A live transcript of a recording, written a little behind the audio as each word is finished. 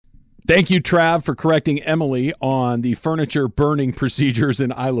Thank you, Trav, for correcting Emily on the furniture burning procedures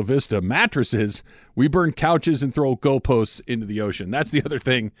in Isla Vista. Mattresses, we burn couches and throw goalposts into the ocean. That's the other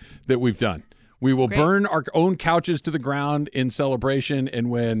thing that we've done. We will burn our own couches to the ground in celebration.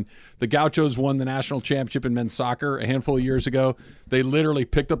 And when the Gauchos won the national championship in men's soccer a handful of years ago, they literally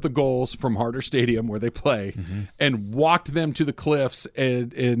picked up the goals from Harder Stadium where they play and walked them to the cliffs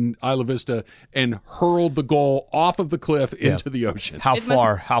in Isla Vista and hurled the goal off of the cliff into the ocean. How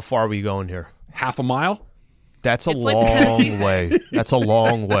far are we going here? Half a mile? That's a long way. That's a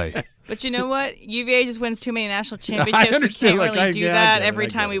long way. But you know what? UVA just wins too many national championships. We can't really do that every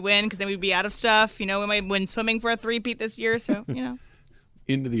time we win because then we'd be out of stuff. You know, we might win swimming for a three-peat this year, so, you know.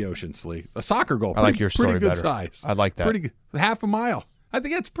 Into the ocean, Slee. A soccer goal. I like your story pretty good better. Size. I like that. Pretty good. Half a mile. I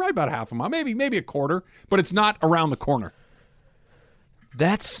think it's probably about half a mile. Maybe a quarter, but it's not around the corner.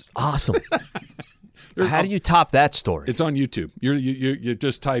 That's awesome. How do you top that story? It's on YouTube. You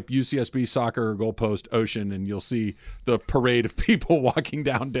just type UCSB soccer goalpost ocean, and you'll see the parade of people walking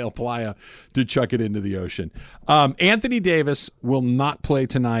down Dale Playa to chuck it into the ocean. Anthony Davis will not play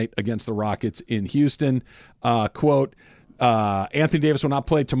tonight against the Rockets in Houston. Quote, Anthony Davis will not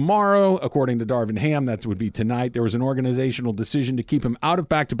play tomorrow, according to Darvin Ham. That would be tonight. There was an organizational decision to keep him out of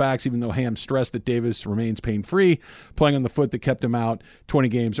back-to-backs, even though Ham stressed that Davis remains pain-free, playing on the foot that kept him out 20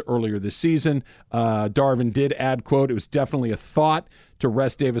 games earlier this season. Darvin did add, quote, it was definitely a thought to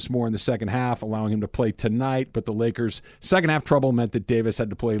rest Davis more in the second half, allowing him to play tonight. But the Lakers' second half trouble meant that Davis had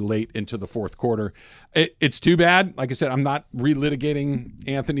to play late into the fourth quarter. It's too bad. Like I said, I'm not relitigating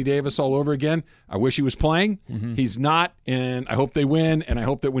Anthony Davis all over again. I wish he was playing. He's not, and I hope they win, and I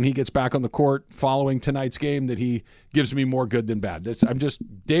hope that when he gets back on the court following tonight's game that he gives me more good than bad. I'm just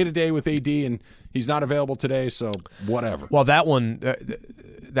day-to-day with AD, and he's not available today, so whatever. Well, that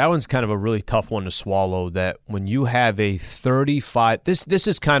one's kind of a really tough one to swallow, that when you have a 35 – this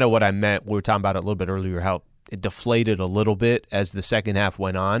is kind of what I meant. We were talking about it a little bit earlier, how it deflated a little bit as the second half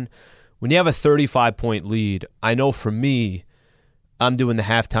went on. When you have a 35-point lead, I know for me, I'm doing the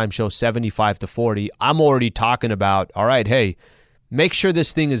halftime show 75-40. I'm already talking about, all right, hey, make sure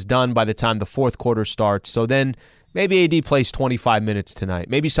this thing is done by the time the fourth quarter starts. So then maybe AD plays 25 minutes tonight.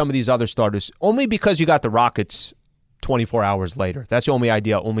 Maybe some of these other starters, only because you got the Rockets 24 hours later. That's the only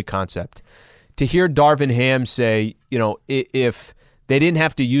idea, only concept. To hear Darvin Ham say, you know, if they didn't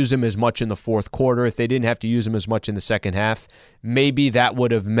have to use him as much in the fourth quarter, if they didn't have to use him as much in the second half, maybe that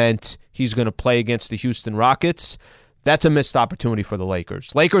would have meant he's going to play against the Houston Rockets. That's a missed opportunity for the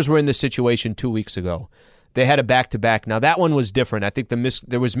Lakers. Lakers were in this situation 2 weeks ago. They had a back-to-back. Now, that one was different. I think there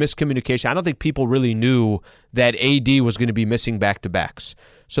was miscommunication. I don't think people really knew that AD was going to be missing back-to-backs.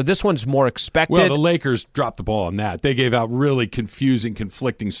 So this one's more expected. Well, the Lakers dropped the ball on that. They gave out really confusing,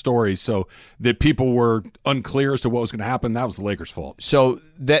 conflicting stories so that people were unclear as to what was going to happen. That was the Lakers' fault. So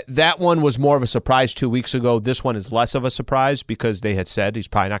that one was more of a surprise 2 weeks ago. This one is less of a surprise because they had said he's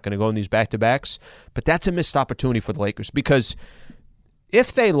probably not going to go in these back-to-backs. But that's a missed opportunity for the Lakers because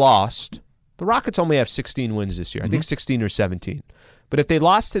if they lost, the Rockets only have 16 wins this year. I think 16 or 17. But if they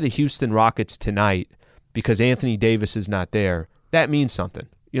lost to the Houston Rockets tonight because Anthony Davis is not there, that means something.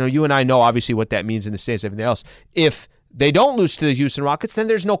 You know, you and I know obviously what that means in the States and everything else. If they don't lose to the Houston Rockets, then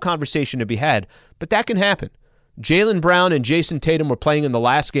there's no conversation to be had. But that can happen. Jaylen Brown and Jason Tatum were playing in the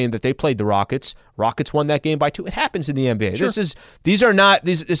last game that they played the Rockets. Rockets won that game by 2. It happens in the NBA. Sure.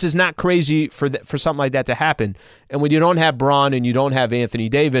 This is not crazy for something like that to happen. And when you don't have Bron and you don't have Anthony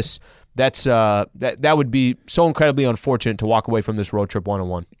Davis, that would be so incredibly unfortunate to walk away from this road trip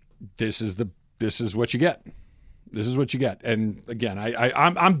 1-1. This is what you get. This is what you get. And again,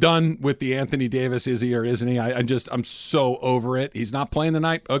 I'm done with the Anthony Davis, is he or isn't he? I'm so over it. He's not playing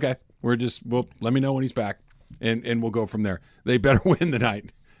tonight. Okay. Let me know when he's back and we'll go from there. They better win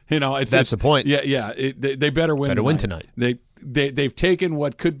tonight. You know, that's the point. Yeah. They better win. Better win tonight. They've taken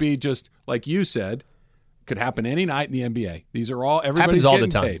what could be just like you said, could happen any night in the NBA. These are all everybody's all getting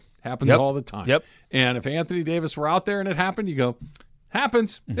the time. paid. Happens all the time. Yep. And if Anthony Davis were out there and it happened, you go,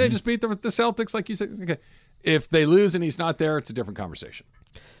 happens. They just beat the Celtics, like you said. Okay. If they lose and he's not there, it's a different conversation.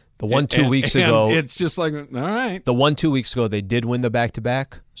 The 2 weeks ago, it's just like, all right. The 2 weeks ago, they did win the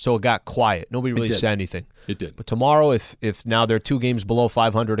back-to-back, so it got quiet. Nobody really said anything. It did. But tomorrow, if now they're 2 games below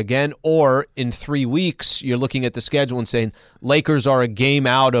 500 again, or in 3 weeks, you're looking at the schedule and saying Lakers are a game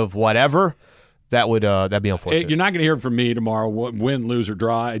out of whatever, that'd be unfortunate. You're not going to hear from me tomorrow, win, lose, or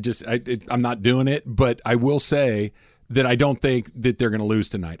draw. I'm not doing it, but I will say that I don't think that they're going to lose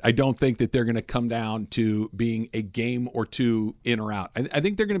tonight. I don't think that they're going to come down to being a game or two in or out. I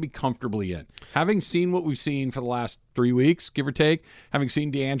think they're going to be comfortably in. Having seen what we've seen for the last 3 weeks, give or take, having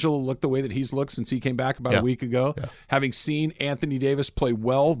seen D'Angelo look the way that he's looked since he came back about a week ago, having seen Anthony Davis play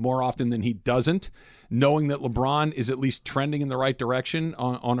well more often than he doesn't, knowing that LeBron is at least trending in the right direction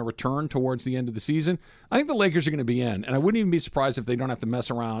on a return towards the end of the season, I think the Lakers are going to be in. And I wouldn't even be surprised if they don't have to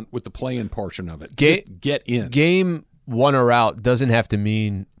mess around with the play-in portion of it. Just get in. Game one or out doesn't have to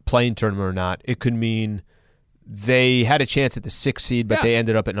mean playing tournament or not. It could mean they had a chance at the 6th seed, but they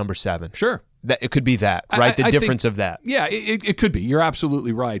ended up at number 7. Sure. It could be that, right? The difference of that. Yeah, it could be. You're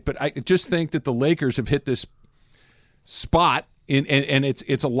absolutely right. But I just think that the Lakers have hit this spot, and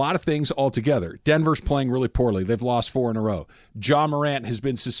it's a lot of things altogether. Denver's playing really poorly. They've lost 4 in a row. Ja Morant has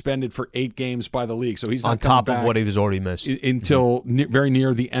been suspended for 8 games by the league, so he's not on top of what he was already missed until very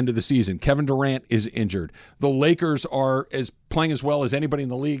near the end of the season. Kevin Durant is injured. The Lakers are playing as well as anybody in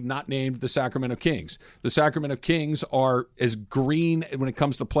the league, not named the Sacramento Kings. The Sacramento Kings are as green when it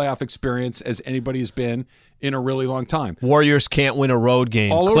comes to playoff experience as anybody has been in a really long time. Warriors can't win a road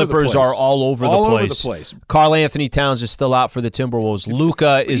game. Clippers are all over the place. Karl Anthony Towns is still out for the Timberwolves.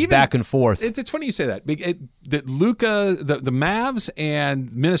 Luka is back and forth. It's funny you say that. That Luka, the Mavs and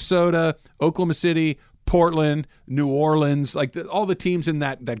Minnesota, Oklahoma City, Portland, New Orleans, like all the teams in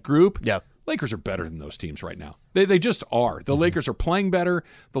that group. Yeah. Lakers are better than those teams right now. They just are. The Lakers are playing better.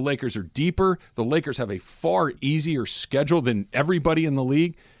 The Lakers are deeper. The Lakers have a far easier schedule than everybody in the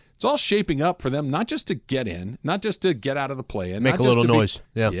league. It's all shaping up for them, not just to get in, not just to get out of the play-in. Make a little noise.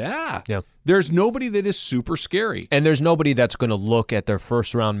 Yeah. There's nobody that is super scary. And there's nobody that's going to look at their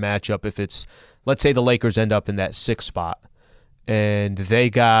first-round matchup if it's, let's say the Lakers end up in that 6th spot, and they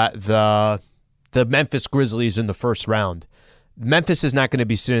got the Memphis Grizzlies in the first round. Memphis is not going to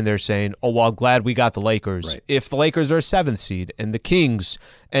be sitting there saying, oh, well, I'm glad we got the Lakers. Right. If the Lakers are a 7th seed and the Kings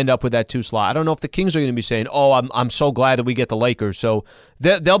end up with that 2 slot, I don't know if the Kings are going to be saying, oh, I'm so glad that we get the Lakers. So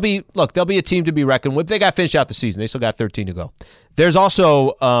they'll be a team to be reckoned with. They got to finish out the season. They still got 13 to go. There's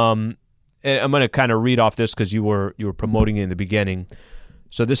also, and I'm going to kind of read off this because you were promoting it in the beginning.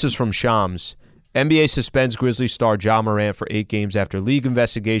 So this is from Shams. NBA suspends Grizzlies star Ja Morant for 8 games after league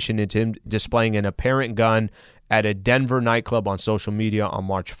investigation into him displaying an apparent gun at a Denver nightclub on social media on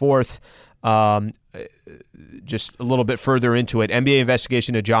March 4th. Just a little bit further into it, NBA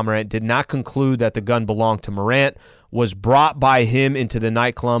investigation of Ja Morant did not conclude that the gun belonged to Morant, was brought by him into the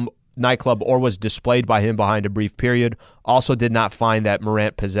nightclub or was displayed by him behind a brief period. Also did not find that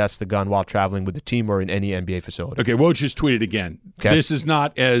Morant possessed the gun while traveling with the team or in any NBA facility. Okay, Woj just tweeted again. Okay. This is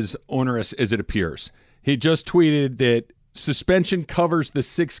not as onerous as it appears. He just tweeted that suspension covers the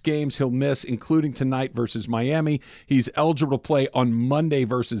 6 games he'll miss, including tonight versus Miami. He's eligible to play on Monday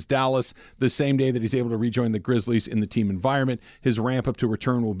versus Dallas, the same day that he's able to rejoin the Grizzlies in the team environment. His ramp up to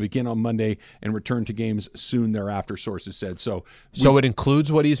return will begin on Monday and return to games soon thereafter, sources said. So it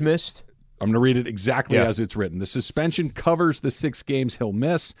includes what he's missed? I'm going to read it exactly as it's written. The suspension covers the 6 games he'll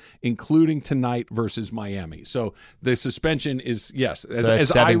miss, including tonight versus Miami. So the suspension is, yes,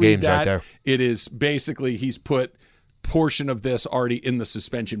 as I read that, right there. It is basically he's put portion of this already in the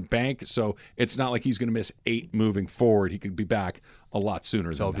suspension bank, so it's not like he's going to miss 8 moving forward. He could be back a lot sooner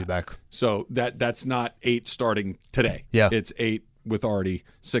than that. He'll be back. So that's not 8 starting today. Yeah. It's 8 with already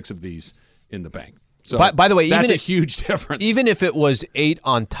 6 of these in the bank. So by the way, that's a huge difference. Even if it was 8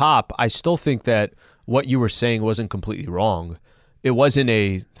 on top, I still think that what you were saying wasn't completely wrong. It wasn't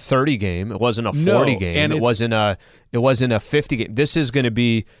a 30 game. It wasn't a 40 game. And it wasn't a 50 game. This is going to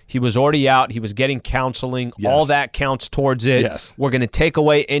be, he was already out. He was getting counseling. Yes. All that counts towards it. Yes. We're going to take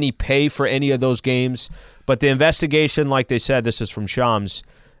away any pay for any of those games. But the investigation, like they said, this is from Shams,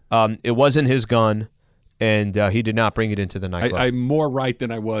 it wasn't his gun, and he did not bring it into the nightclub. I'm more right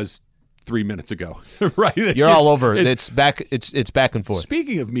than I was 3 minutes ago. Right? You're all over. It's back and forth.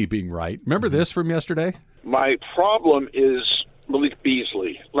 Speaking of me being right, remember this from yesterday? My problem is Malik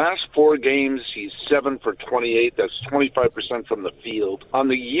Beasley. Last 4 games, he's 7 for 28. That's 25% from the field. On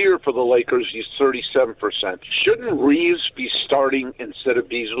the year for the Lakers, he's 37%. Shouldn't Reeves be starting instead of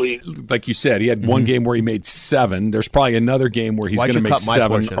Beasley? Like you said, he had one game where he made 7. There's probably another game where he's going to make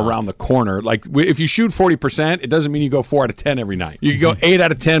 7 around the corner. Like if you shoot 40%, it doesn't mean you go 4 out of 10 every night. You can go 8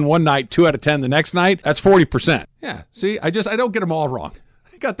 out of 10 one night, 2 out of 10 the next night. That's 40%. Yeah. See, I don't get them all wrong.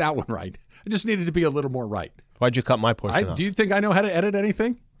 I got that one right. I just needed to be a little more right. Why'd you cut my portion off? Do you think I know how to edit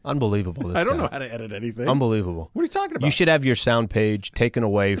anything? Unbelievable. I don't know how to edit anything. Unbelievable. What are you talking about? You should have your sound page taken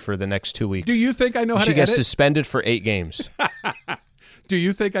away for the next 2 weeks. Do you think I know how to edit? You should get suspended for 8 games. Do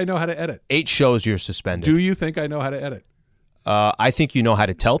you think I know how to edit? 8 shows you're suspended. Do you think I know how to edit? I think you know how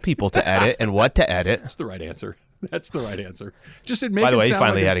to tell people to edit and what to edit. That's the right answer. Just make. By the way, he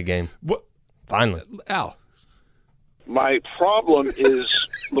finally had a game. What? Finally. Al, My problem is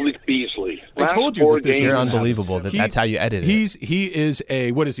Malik Beasley. I told you that this You're unbelievable. That's how you edit it. He is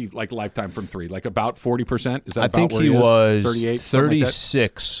a, what is he, like lifetime from three? Like about 40%? Is that I about think where he was 38,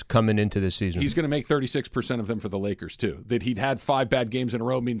 36 coming into the season. He's going to make 36% of them for the Lakers too. That he'd had 5 bad games in a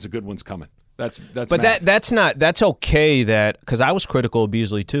row means a good one's coming. That's that's okay because I was critical of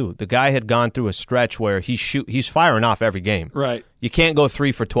Beasley too. The guy had gone through a stretch where he's firing off every game. Right. You can't go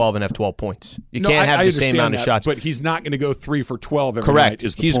 3 for 12 and have 12 points. You can't have the same amount of shots. But he's not going to go 3 for 12 every Correct. night.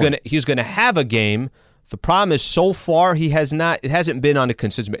 Is the point. He's going to have a game. The problem is so far it hasn't been on a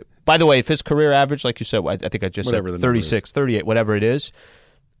consistent. By the way, if his career average, like you said, I think I just said 36, 38, whatever it is.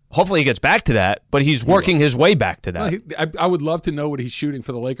 Hopefully he gets back to that, but he's working his way back to that. Well, I would love to know what he's shooting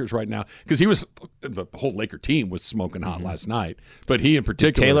for the Lakers right now because the whole Laker team was smoking hot last night, but he in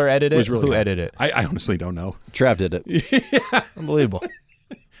particular. Did Taylor edit it? Was really Who hot. edited it? I honestly don't know. Trav did it. Unbelievable.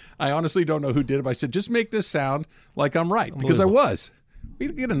 I honestly don't know who did it. But I said, just make this sound like I'm right because I was.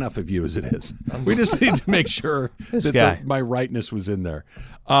 We get enough of you as it is. We just need to make sure that my rightness was in there.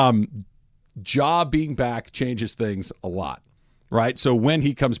 Ja being back changes things a lot. Right? So when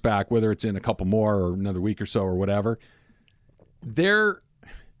he comes back, whether it's in a couple more or another week or so or whatever,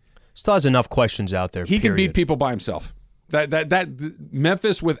 still has enough questions out there. He can beat people by himself. That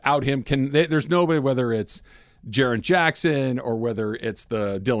Memphis without him there's nobody, whether it's Jaren Jackson or whether it's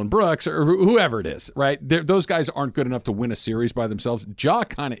the Dylan Brooks or whoever it is, right? Those guys aren't good enough to win a series by themselves. Ja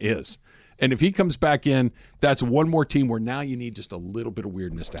kind of is. And if he comes back in, that's one more team where now you need just a little bit of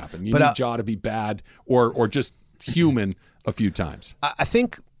weirdness to happen. You need Ja to be bad or just human a few times. I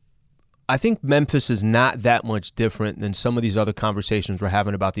think Memphis is not that much different than some of these other conversations we're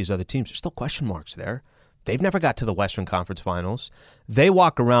having about these other teams. There's still question marks there. They've never got to the Western Conference Finals. They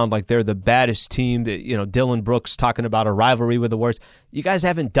walk around like they're the baddest team. That, Dylan Brooks talking about a rivalry with the Warriors. You guys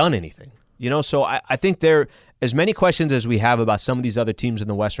haven't done anything. So I think there as many questions as we have about some of these other teams in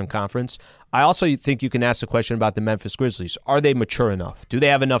the Western Conference. I also think you can ask the question about the Memphis Grizzlies. Are they mature enough? Do they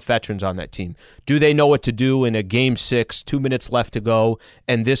have enough veterans on that team? Do they know what to do in a Game 6, 2 minutes left to go,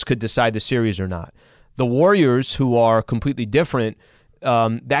 and this could decide the series or not? The Warriors, who are completely different,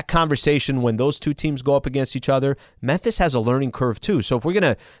 that conversation when those two teams go up against each other, Memphis has a learning curve too. So if we're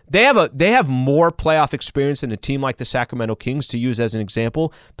gonna, they have more playoff experience than a team like the Sacramento Kings, to use as an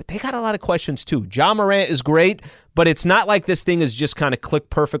example, but they got a lot of questions too. Ja Morant is great, but it's not like this thing is just kind of clicked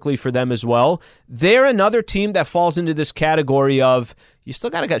perfectly for them as well. They're another team that falls into this category of you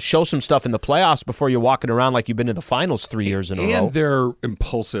still got to show some stuff in the playoffs before you're walking around like you've been in the finals 3 years in a row. And they're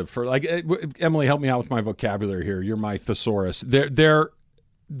impulsive. For Emily, help me out with my vocabulary here. You're my thesaurus. They're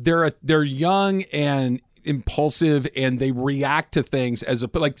young and impulsive, and they react to things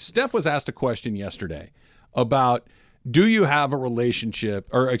like Steph was asked a question yesterday about, do you have a rivalry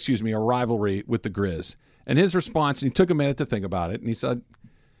with the Grizz? And his response, and he took a minute to think about it, and he said,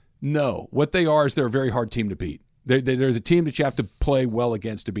 no. What they are is they're a very hard team to beat. They're the team that you have to play well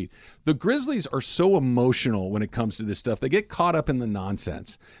against to beat. The Grizzlies are so emotional when it comes to this stuff. They get caught up in the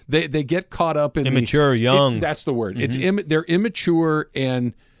nonsense. They get caught up in immature, young. That's the word. Mm-hmm. They're immature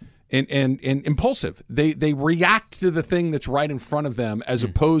and impulsive. They react to the thing that's right in front of them as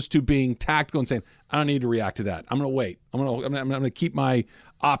opposed to being tactical and saying, I don't need to react to that. I'm going to wait. I'm going to keep my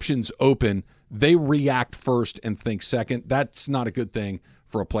options open. They react first and think second. That's not a good thing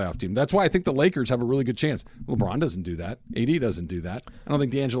for a playoff team. That's why I think the Lakers have a really good chance. LeBron doesn't do that. AD doesn't do that. I don't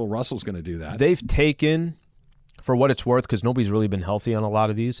think D'Angelo Russell's going to do that. They've taken, for what it's worth, because nobody's really been healthy on a lot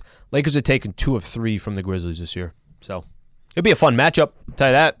of these, Lakers have taken 2 of 3 from the Grizzlies this year. So it'll be a fun matchup, I'll tell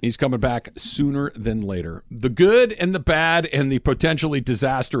you that. He's coming back sooner than later. The good and the bad and the potentially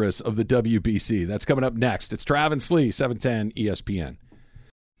disastrous of the WBC. That's coming up next. It's Trav and Slee, 710 ESPN.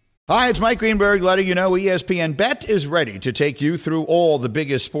 Hi, it's Mike Greenberg letting you know ESPN Bet is ready to take you through all the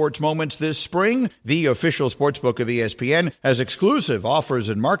biggest sports moments this spring. The official sportsbook of ESPN has exclusive offers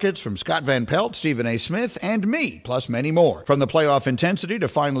and markets from Scott Van Pelt, Stephen A. Smith, and me, plus many more. From the playoff intensity to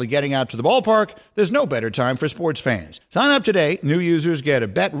finally getting out to the ballpark, there's no better time for sports fans. Sign up today. New users get a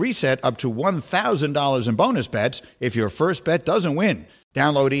bet reset up to $1,000 in bonus bets if your first bet doesn't win.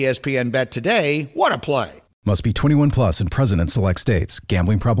 Download ESPN Bet today. What a play. Must be 21 plus and present in select states.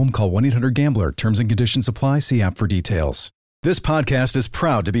 Gambling problem? Call 1-800-GAMBLER. Terms and conditions apply. See app for details. This podcast is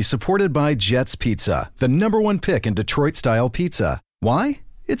proud to be supported by Jets Pizza, the #1 pick in Detroit-style pizza. Why?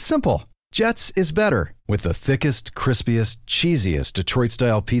 It's simple. Jets is better. With the thickest, crispiest, cheesiest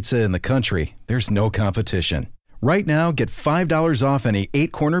Detroit-style pizza in the country, there's no competition. Right now, get $5 off any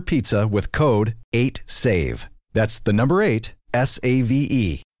 8-corner pizza with code 8SAVE. That's the number 8,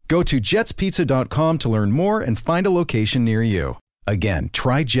 SAVE. Go to jetspizza.com to learn more and find a location near you. Again,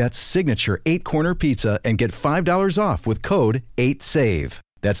 try Jet's signature 8-corner pizza and get $5 off with code 8SAVE.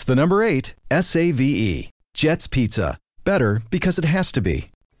 That's the number 8, SAVE. Jet's Pizza. Better because it has to be.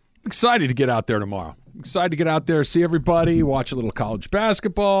 Excited to get out there tomorrow. Excited to get out there, see everybody, watch a little college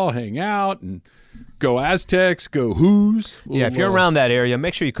basketball, hang out, and go Aztecs, go Hoos. Yeah, if you're around that area,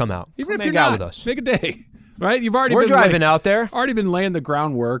 make sure you come out. Even come if you're out not, with us. make a day. Right? You've already We're been driving out there. Already been laying the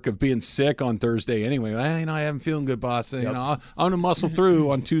groundwork of being sick on Thursday anyway. I haven't feeling good, boss. You know, I'm going to muscle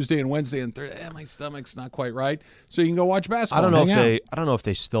through on Tuesday and Wednesday and Thursday. My stomach's not quite right. So you can go watch basketball. I don't know if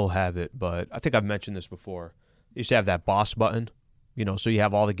they still have it, but I think I've mentioned this before. You used to have that boss button, so you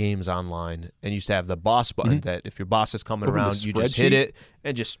have all the games online, and you used to have the boss button that if your boss is coming around, you just hit it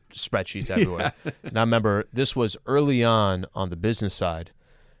and just spreadsheets everywhere. Yeah. And I remember this was early on the business side.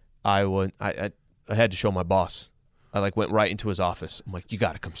 I had to show my boss. I went right into his office. I'm like, you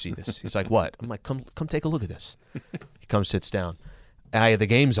got to come see this. He's like, what? I'm like, come take a look at this. He comes, sits down. And I had the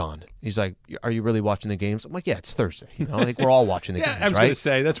games on. He's like, are you really watching the games? I'm like, yeah, it's Thursday. We're all watching the games, right? I was going to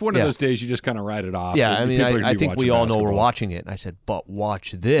say, that's one of those days you just kind of write it off. Yeah, I think we all know we're watching it. And I said, but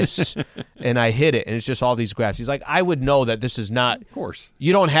watch this. And I hit it, and it's just all these graphs. He's like, I would know that this is not. Of course.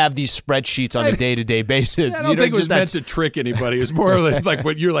 You don't have these spreadsheets on a day-to-day basis. I don't think it was meant to trick anybody. It was more like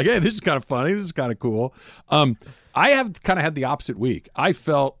when you're like, hey, this is kind of funny. This is kind of cool. I have kind of had the opposite week. I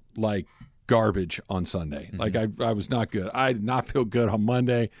felt like garbage on Sunday. Like I was not good. I did not feel good on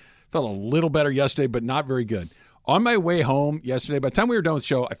Monday. Felt a little better yesterday, but not very good. On my way home yesterday, by the time we were done with the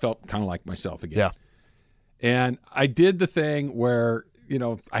show, I felt kind of like myself again. Yeah. And I did the thing where,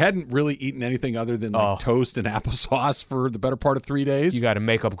 I hadn't really eaten anything other than toast and applesauce for the better part of 3 days. You got to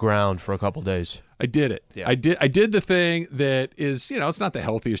make up ground for a couple days. I did it. Yeah. I did the thing that is, it's not the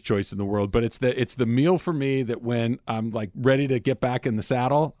healthiest choice in the world, but it's the meal for me that when I'm ready to get back in the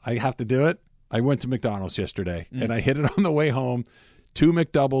saddle, I have to do it. I went to McDonald's yesterday and I hit it on the way home. 2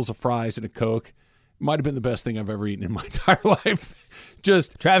 McDoubles, a fries, and a Coke. Might have been the best thing I've ever eaten in my entire life.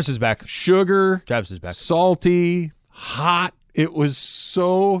 Just Travis is back. Sugar. Travis is back. Salty, hot. It was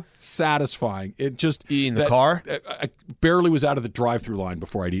so satisfying. It just in the car. I barely was out of the drive-through line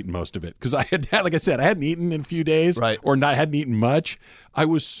before I'd eaten most of it because I had, like I said, I hadn't eaten in a few days, right? Or hadn't eaten much. I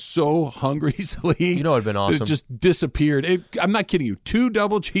was so hungry easily. It'd been awesome. It just disappeared. I'm not kidding you. 2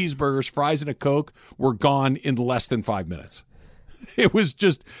 double cheeseburgers, fries, and a Coke were gone in less than 5 minutes. It was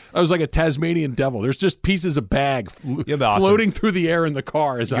I was like a Tasmanian devil. There's just pieces of bag floating through the air in the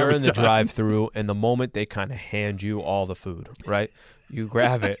car as I was in the drive-through, and the moment they kind of hand you all the food, right? You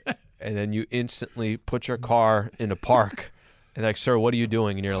grab it, and then you instantly put your car in a park. And like, sir, what are you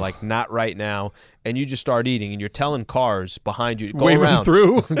doing? And you're like, not right now. And you just start eating, and you're telling cars behind you, go waving around.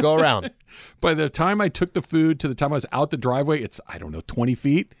 Through. Go around. By the time I took the food to the time I was out the driveway, it's, 20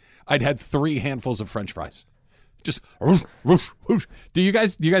 feet. I'd had 3 handfuls of French fries. Just do you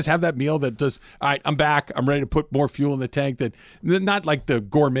guys have that meal that just, all right, I'm back, I'm ready to put more fuel in the tank, that not like the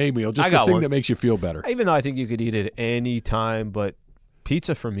gourmet meal, just the thing that makes you feel better. Even though I think you could eat it any time, but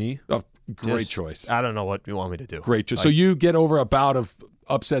pizza for me, great choice. I don't know what you want me to do. Great choice. So you get over a bout of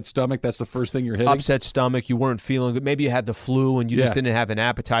upset stomach, that's the first thing you're hitting? Upset stomach, you weren't feeling good, maybe you had the flu and you just didn't have an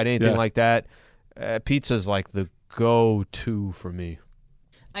appetite, anything like that. Pizza's like the go-to for me.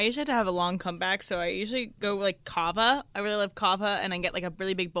 I usually have to have a long comeback, so I usually go Cava. I really love Cava, and I get a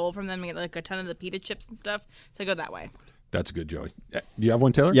really big bowl from them and get a ton of the pita chips and stuff. So I go that way. That's good, Joey. Do you have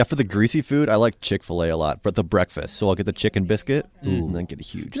one, Taylor? Yeah, for the greasy food, I like Chick-fil-A a lot, but the breakfast. So I'll get the chicken biscuit and then get a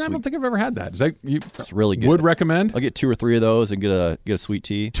huge I don't think I've ever had that. Is that it's really good. Would recommend? I'll get 2 or 3 of those and get a sweet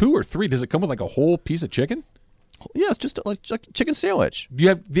tea. 2 or 3? Does it come with a whole piece of chicken? Yeah, it's just like a chicken sandwich.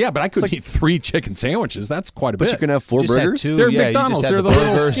 But I couldn't eat 3 chicken sandwiches. That's quite a bit. But you can have 4 burgers. They're McDonald's. They're the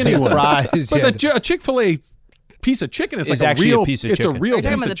little skinny ones. Fries, but a Chick-fil-A piece of chicken is actually a real piece of chicken. It's a real Are you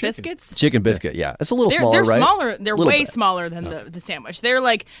talking piece about of the biscuits? Chicken biscuit, yeah. It's a little smaller, they're right? Smaller. They're way bit. smaller than the sandwich. They're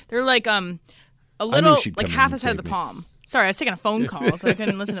like a little half the size of the palm. Sorry, I was taking a phone call, so I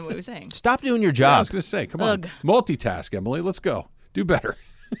couldn't listen to what he was saying. Stop doing your job. I was going to say, come on, multitask, Emily. Let's go. Do better.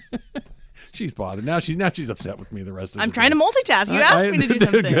 She's bothered. Now she's upset with me the rest of the day. I'm trying to multitask. You asked me to do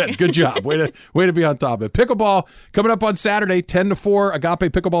something. Good job. Way to be on top of it. Pickleball coming up on Saturday, 10 to 4,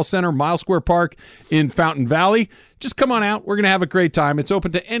 Agape Pickleball Center, Mile Square Park in Fountain Valley. Just come on out. We're going to have a great time. It's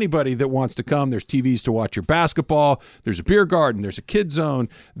open to anybody that wants to come. There's TVs to watch your basketball. There's a beer garden. There's a kid zone.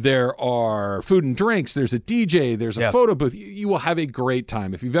 There are food and drinks. There's a DJ. There's a photo booth. You will have a great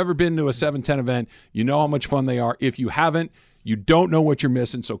time. If you've ever been to a 710 event, you know how much fun they are. If you haven't, you don't know what you're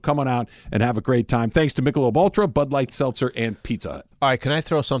missing, so come on out and have a great time. Thanks to Michelob Ultra, Bud Light Seltzer, and Pizza Hut. All right, can I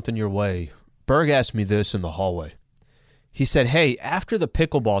throw something your way? Berg asked me this in the hallway. He said, hey, after the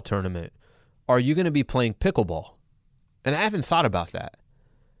pickleball tournament, are you going to be playing pickleball? And I haven't thought about that.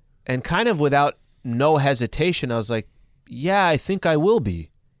 And kind of without no hesitation, I was like, yeah, I think I will be.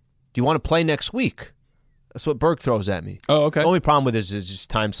 Do you want to play next week? That's what Berg throws at me. Oh, okay. The only problem with this is just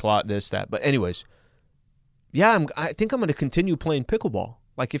time slot, this, that. But anyways, yeah, I think I'm going to continue playing pickleball.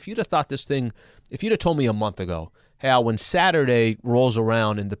 Like if you'd have thought this thing, if you'd have told me a month ago, hey, Al, when Saturday rolls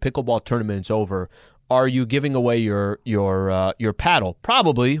around and the pickleball tournament's over, are you giving away your paddle?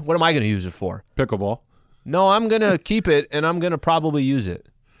 Probably. What am I going to use it for? Pickleball. No, I'm going to keep it, and I'm going to probably use it.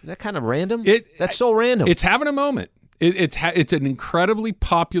 Is that kind of random? That's so random. It's having a moment. It's an incredibly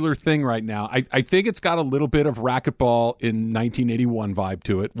popular thing right now. I think it's got a little bit of racquetball in 1981 vibe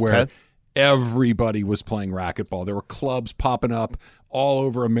to it, where everybody was playing racquetball. There were clubs popping up all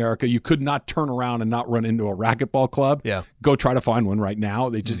over America. You could not turn around and not run into a racquetball club. Yeah. Go try to find one right now.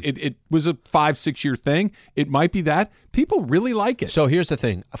 They just it was a 5-6 year thing. It might be that. People really like it. So here's the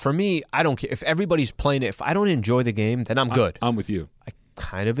thing. For me, I don't care. If everybody's playing it, if I don't enjoy the game, then I'm good. I'm with you. I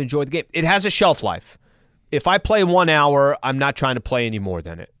kind of enjoy the game. It has a shelf life. If I play 1 hour, I'm not trying to play any more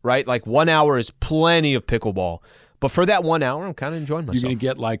than it, right? Like 1 hour is plenty of pickleball. But for that 1 hour, I'm kind of enjoying myself. You're going to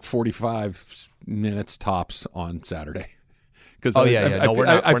get like 45 minutes tops on Saturday. Because we're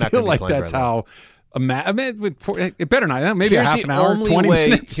not feel like that's how. It better not. Maybe here's a half an hour, 20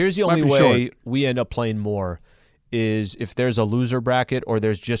 minutes. Here's the only way we end up playing more is if there's a loser bracket or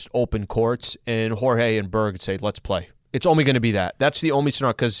there's just open courts and Jorge and Berg say, let's play. It's only going to be that. That's the only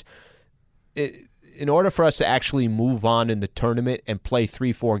scenario because in order for us to actually move on in the tournament and play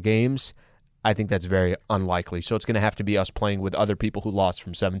 3-4 games, I think that's very unlikely. So it's going to have to be us playing with other people who lost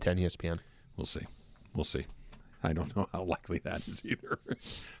from 710 ESPN. We'll see. I don't know how likely that is either.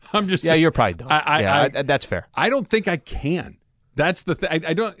 I'm just saying, you're probably done. That's fair. I don't think I can. That's the thing.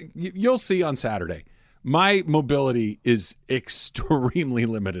 I don't. You'll see on Saturday. My mobility is extremely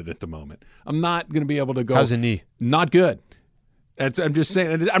limited at the moment. I'm not going to be able to go. How's the knee? Not good. I'm just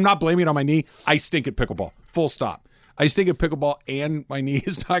saying. I'm not blaming it on my knee. I stink at pickleball. Full stop. I stink at pickleball, and my knee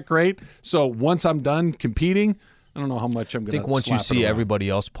is not great. So once I'm done competing, I don't know how much I'm going to. I think once you see everybody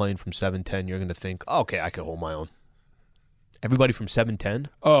else playing from 710, you're going to think, oh, okay, I can hold my own. Everybody from 710?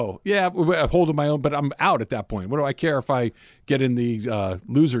 Oh, yeah, holding my own, but I'm out at that point. What do I care if I get in the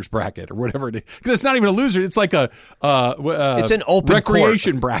losers bracket or whatever it is? Because it's not even a loser. It's like it's an open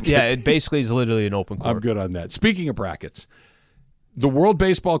recreation court bracket. Yeah, it basically is literally an open court. I'm good on that. Speaking of brackets, the World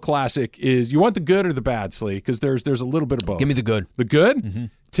Baseball Classic is, you want the good or the bad, Slee? Because there's a little bit of both. Give me the good. The good? Mm-hmm.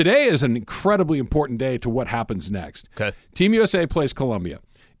 Today is an incredibly important day to what happens next. Okay. Team USA plays Colombia.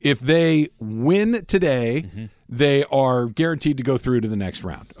 If they win today, they are guaranteed to go through to the next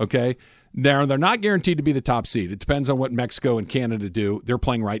round, okay? They're not guaranteed to be the top seed. It depends on what Mexico and Canada do. They're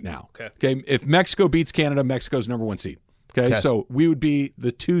playing right now. Okay? If Mexico beats Canada, Mexico's number 1 seed. Okay? So we would be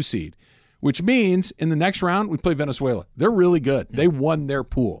the 2 seed, which means in the next round, we play Venezuela. They're really good. They won their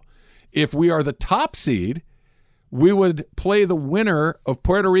pool. If we are the top seed, we would play the winner of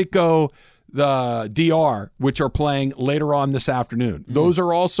Puerto Rico, the DR, which are playing later on this afternoon. Those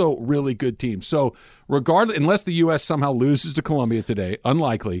are also really good teams. So regardless, unless the U.S. somehow loses to Colombia today,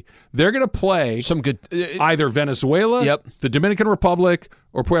 unlikely, they're going to play some good either Venezuela, the Dominican Republic,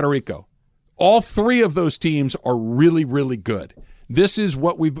 or Puerto Rico. All 3 of those teams are really, really good. This is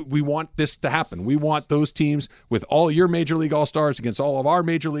what we want this to happen. We want those teams with all your Major League All-Stars against all of our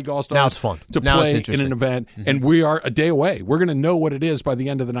Major League All-Stars now it's fun. to now play in an event. And we are a day away. We're going to know what it is by the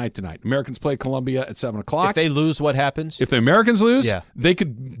end of the night tonight. Americans play Colombia at 7 o'clock. If they lose, what happens? If the Americans lose, they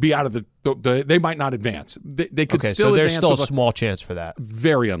could be out of they might not advance. They could still so advance. There's still a small chance for that.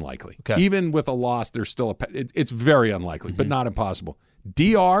 Very unlikely. Even with a loss, there's still it's very unlikely, but not impossible.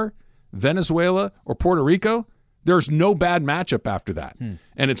 DR, Venezuela, or Puerto Rico, there's no bad matchup after that.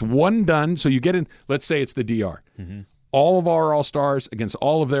 And it's one done. So you get in, let's say it's the DR. All of our All-Stars against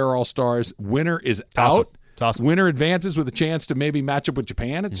all of their All-Stars. Winner is out. Awesome. Winner advances with a chance to maybe match up with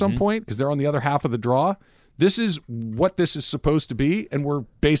Japan at some point because they're on the other half of the draw. This is what this is supposed to be, and we're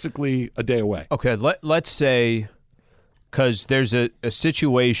basically a day away. Okay, let's say, because there's a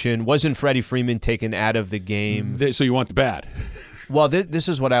situation, wasn't Freddie Freeman taken out of the game? So you want the bad. Well, this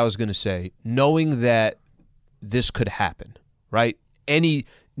is what I was going to say. Knowing that this could happen, right?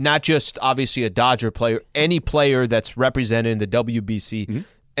 Not just obviously a Dodger player, any player that's represented in the WBC,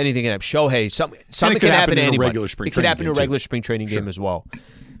 anything can happen. Shohei, something can happen to anybody. It could happen in a regular spring training game as well.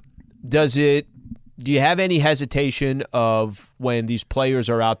 Do you have any hesitation of when these players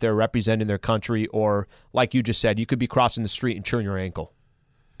are out there representing their country, or like you just said, you could be crossing the street and churn your ankle?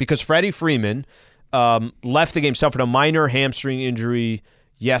 Because Freddie Freeman left the game, suffered a minor hamstring injury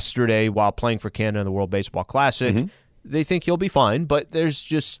yesterday while playing for Canada in the World Baseball Classic. They think he'll be fine, but there's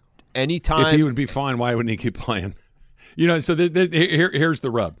just any time. If he would be fine, why wouldn't he keep playing? So here's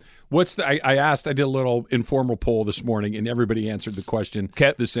the rub. I did a little informal poll this morning, and everybody answered the question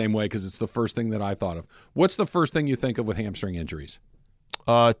the same way because it's the first thing that I thought of. What's the first thing you think of with hamstring injuries?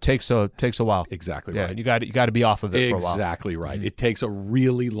 Takes a while. Exactly yeah, right. You got to be off of it for a while. Exactly right. Mm-hmm. It takes a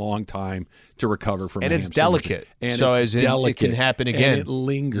really long time to recover from and a it's hamstring delicate. And so it's as delicate. It can happen again. And it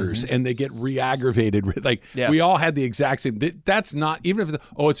lingers, and they get re-aggravated. Like we all had the exact same. That's not even if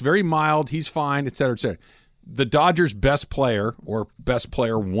it's very mild. He's fine, et cetera, et cetera. The Dodgers' best player or best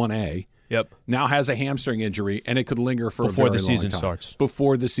player 1A. Now has a hamstring injury, and it could linger for before a very the season long time. starts.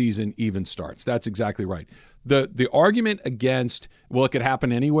 Before the season even starts. That's exactly right. The argument against, well, it could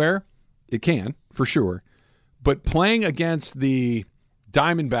happen anywhere. It can, for sure. But playing against the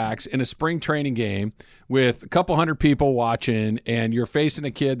Diamondbacks in a spring training game with a couple hundred people watching, and you're facing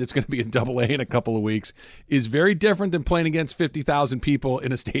a kid that's going to be in Double-A in a couple of weeks, is very different than playing against 50,000 people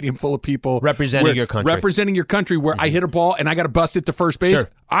in a stadium full of people representing your country. Representing your country, where I hit a ball and I got to bust it to first base. Sure.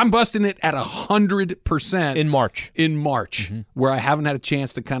 I'm busting it at 100% in March. Where I haven't had a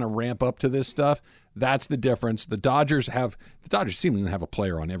chance to kind of ramp up to this stuff. That's the difference. The Dodgers seemingly have a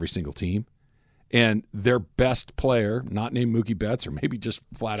player on every single team. And their best player, not named Mookie Betts, or maybe just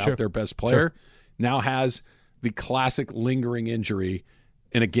flat out their best player, now has the classic lingering injury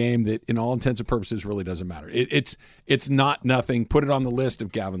in a game that, in all intents and purposes, really doesn't matter. It's not nothing. Put it on the list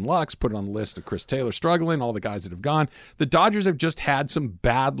of Gavin Lux. Put it on the list of Chris Taylor struggling, all the guys that have gone. The Dodgers have just had some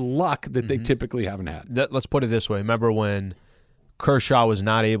bad luck that they typically haven't had. Let's put it this way. Remember when Kershaw was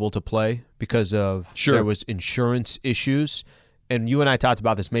not able to play because of there was insurance issues? And you and I talked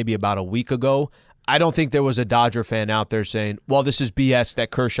about this maybe about a week ago. I don't think there was a Dodger fan out there saying, well, this is BS that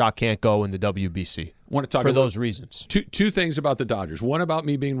Kershaw can't go in the WBC. I want to talk for those reasons. Two things about the Dodgers. One, about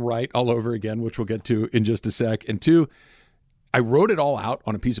me being right all over again, which we'll get to in just a sec. And two, I wrote it all out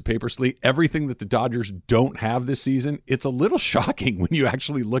on a piece of paper, Slee. Everything that the Dodgers don't have this season, it's a little shocking when you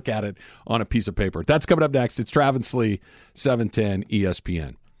actually look at it on a piece of paper. That's coming up next. It's Travis Slee, 710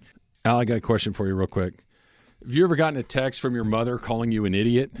 ESPN. Al, I got a question for you real quick. Have you ever gotten a text from your mother calling you an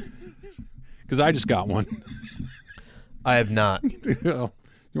idiot? Because I just got one. I have not. You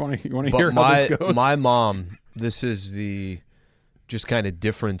want to hear how this goes? My mom, this is the just kind of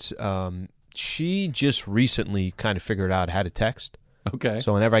difference. She just recently kind of figured out how to text. Okay.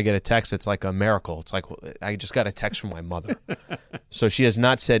 So whenever I get a text, it's like a miracle. It's like I just got a text from my mother. So she has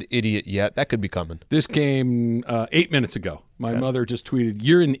not said idiot yet. That could be coming. This came 8 minutes ago. My mother just tweeted,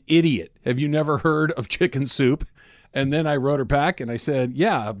 "You're an idiot. Have you never heard of chicken soup?" And then I wrote her back and I said,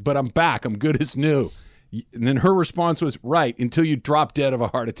 "Yeah, but I'm back. I'm good as new." And then her response was, "Right, until you drop dead of a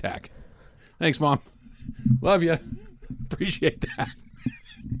heart attack." Thanks, Mom. Love you. Appreciate that.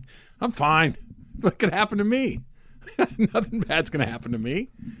 I'm fine. What could happen to me? Nothing bad's going to happen to me.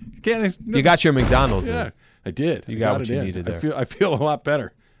 You got your McDonald's. Yeah, I did. You got what you needed there. I feel a lot better.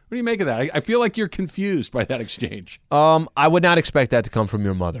 What do you make of that? I feel like you're confused by that exchange. I would not expect that to come from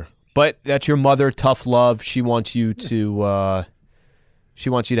your mother. But that's your mother, tough love. She wants you to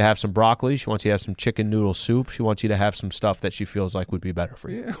have some broccoli. She wants you to have some chicken noodle soup. She wants you to have some stuff that she feels like would be better for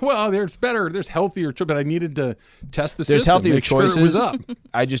you. Yeah, well, there's healthier, but I needed to test the There's system. Healthier make choices. Sure it was up.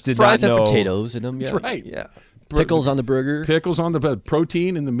 I just did Fries not know. have potatoes in them. Yeah. That's right. Yeah. Pickles on the burger. Pickles on the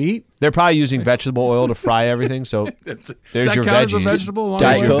protein in the meat. They're probably using vegetable oil to fry everything. So there's your veggies. As a vegetable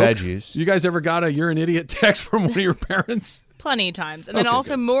There's your Coke? veggies. You guys ever got a "you're an idiot" text from one of your parents? Plenty of times. And then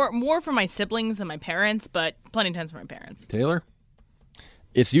also more from my siblings than my parents, but plenty of times from my parents. Taylor?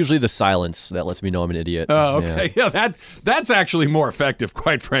 It's usually the silence that lets me know I'm an idiot. Oh, okay. Yeah, that's actually more effective,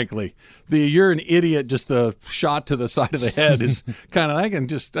 quite frankly. The "you're an idiot," just the shot to the side of the head is kind of, I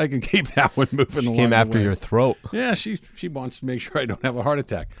can keep that one moving along. Came after your throat. Yeah, she wants to make sure I don't have a heart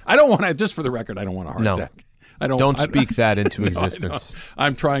attack. I don't want to, just for the record, I don't want a heart attack. Don't speak that into existence. No,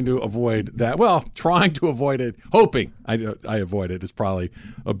 I'm trying to avoid that. Well, trying to avoid it, hoping I avoid it is probably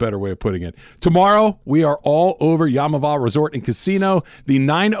a better way of putting it. Tomorrow, we are all over Yamava Resort and Casino, the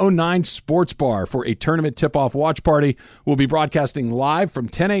 909 Sports Bar, for a tournament tip-off watch party. We'll be broadcasting live from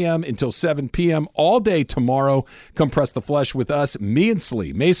 10 a.m. until 7 p.m. all day tomorrow. Come press the flesh with us, me and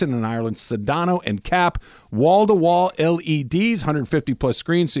Slee, Mason and Ireland, Sedano and Cap, wall-to-wall LEDs, 150-plus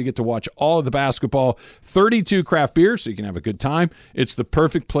screens, so you get to watch all of the basketball, 32 craft beers, so you can have a good time. It's the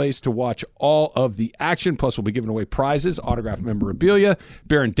perfect place to watch all of the action. Plus, we'll be giving away prizes, autographed memorabilia.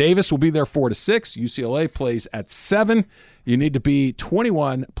 Baron Davis will be there 4 to 6. UCLA plays at 7. You need to be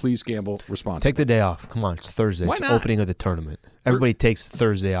 21. Please gamble responsibly. Take the day off. Come on, it's Thursday. Why It's not? opening of the tournament. Everybody takes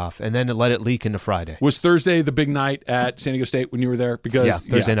Thursday off, and then let it leak into Friday. Was Thursday the big night at San Diego State when you were there? Because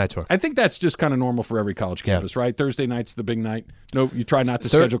Thursday night tour. I think that's just kind of normal for every college campus, right? Thursday night's the big night. No, you try not to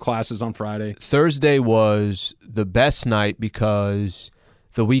schedule classes on Friday. Thursday was the best night because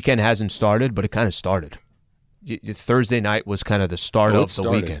the weekend hasn't started, but it kind of started. Thursday night was kind of the start of the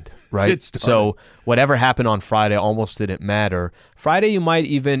weekend, right? So whatever happened on Friday almost didn't matter. Friday, you might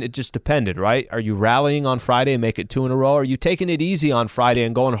even, it just depended, right? Are you rallying on Friday and make it 2 in a row? Or are you taking it easy on Friday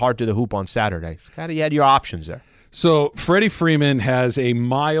and going hard to the hoop on Saturday? Kind of, you had your options there. So Freddie Freeman has a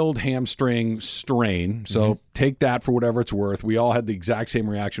mild hamstring strain. So take that for whatever it's worth. We all had the exact same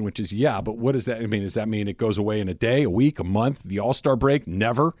reaction, which is, but what does that mean? Does that mean it goes away in a day, a week, a month, the All-Star break?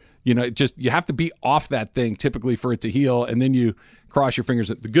 Never. You have to be off that thing typically for it to heal, and then you cross your fingers.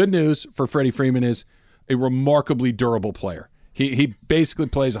 The good news for Freddie Freeman is a remarkably durable player. He basically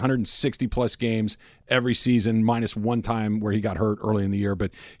plays 160-plus games every season, minus one time where he got hurt early in the year.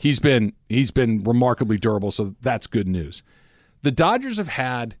 But he's been remarkably durable, so that's good news. The Dodgers have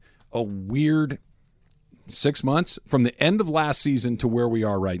had a weird 6 months from the end of last season to where we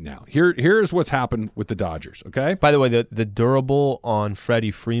are right now. Here's what's happened with the Dodgers, okay? By the way, the durable on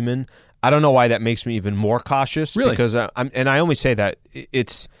Freddie Freeman, I don't know why that makes me even more cautious. Really? Because I only say that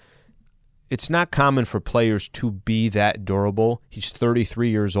it's not common for players to be that durable. He's 33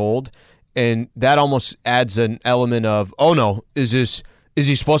 years old, and that almost adds an element of, oh no, is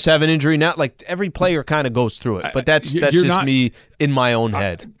he supposed to have an injury now? Like every player kind of goes through it, but that's just me in my own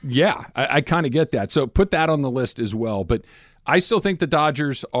head. I kind of get that. So put that on the list as well. But I still think the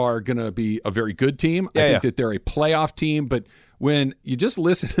Dodgers are going to be a very good team. I think that they're a playoff team, but when you just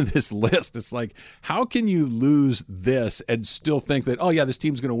listen to this list, it's like, how can you lose this and still think that, this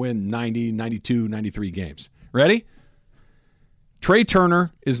team's going to win 90, 92, 93 games? Ready? Trey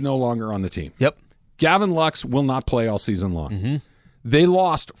Turner is no longer on the team. Yep. Gavin Lux will not play all season long. They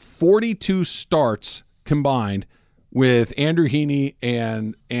lost 42 starts combined with Andrew Heaney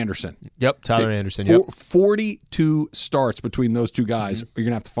and Anderson. Yep, Tyler Anderson. Yep. 42 starts between those two guys. You're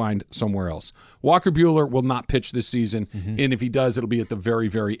going to have to find somewhere else. Walker Buehler will not pitch this season, and if he does, it'll be at the very,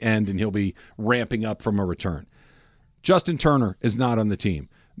 very end, and he'll be ramping up from a return. Justin Turner is not on the team.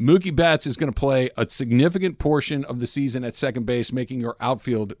 Mookie Betts is going to play a significant portion of the season at second base, making your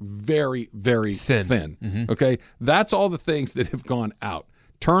outfield very, very thin. Okay? That's all the things that have gone out.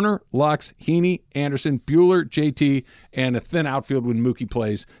 Turner, Lux, Heaney, Anderson, Buehler, JT, and a thin outfield when Mookie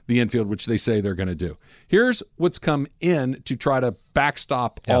plays the infield, which they say they're going to do. Here's what's come in to try to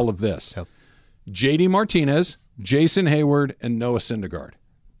backstop all of this. JD Martinez, Jason Hayward, and Noah Syndergaard.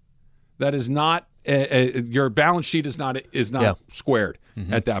 That is not your balance sheet is not squared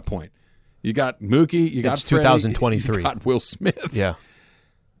at that point. You got Mookie, you got Freddie, 2023. You got Will Smith. Yeah.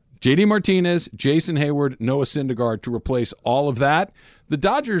 JD Martinez, Jason Hayward, Noah Syndergaard to replace all of that. The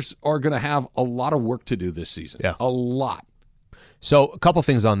Dodgers are going to have a lot of work to do this season. Yeah. A lot. So a couple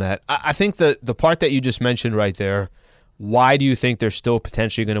things on that. I think the part that you just mentioned right there, why do you think they're still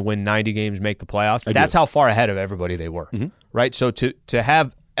potentially going to win 90 games, make the playoffs? That's how far ahead of everybody they were, right? So to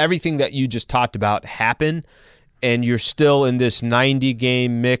have everything that you just talked about happen, and you're still in this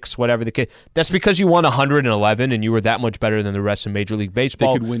 90-game mix, whatever the case, that's because you won 111 and you were that much better than the rest of Major League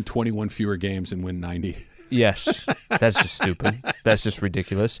Baseball. They could win 21 fewer games and win 90. Yes. That's just stupid. That's just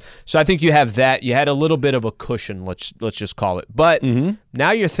ridiculous. So I think you have that. You had a little bit of a cushion, let's just call it. But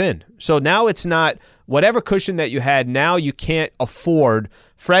now you're thin. So now it's not whatever cushion that you had, now you can't afford.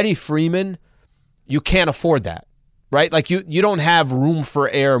 Freddie Freeman, you can't afford that. Right? Like you don't have room for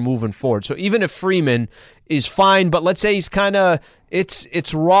error moving forward. So even if Freeman is fine, but let's say he's kind of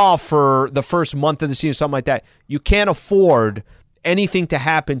it's raw for the first month of the season, something like that, you can't afford anything to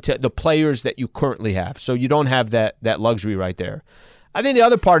happen to the players that you currently have. So you don't have that luxury right there. I think the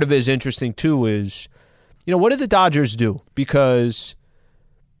other part of it is interesting too is, what did the Dodgers do? Because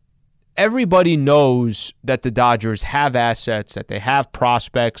everybody knows that the Dodgers have assets, that they have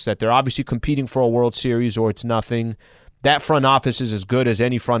prospects, that they're obviously competing for a World Series or it's nothing. That front office is as good as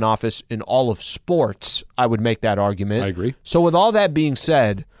any front office in all of sports. I would make that argument. I agree. So with all that being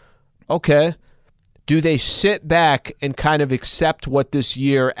said, okay, do they sit back and kind of accept what this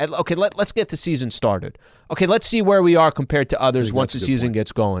year, okay, let's get the season started. Okay, let's see where we are compared to others once the season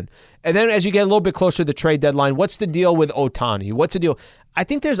gets going. And then as you get a little bit closer to the trade deadline, what's the deal with Ohtani? What's the deal? I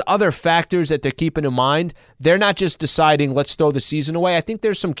think there's other factors that they're keeping in mind. They're not just deciding, let's throw the season away. I think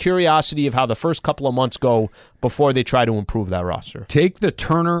there's some curiosity of how the first couple of months go before they try to improve that roster. Take the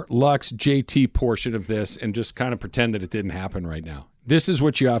Turner, Lux, JT portion of this and just kind of pretend that it didn't happen right now. This is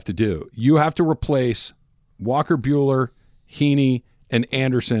what you have to do. You have to replace Walker Buehler, Heaney, and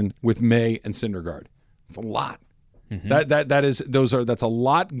Anderson with May and Syndergaard. It's a lot. That's a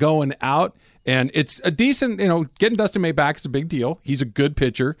lot going out, and it's a decent. Getting Dustin May back is a big deal. He's a good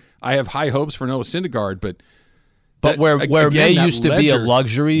pitcher. I have high hopes for Noah Syndergaard, but where May used to be a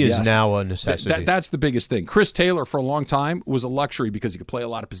luxury is now a necessity. That's the biggest thing. Chris Taylor for a long time was a luxury because he could play a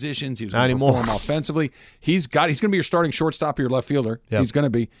lot of positions. He was going to perform offensively. He's going to be your starting shortstop or your left fielder. Yep. He's going to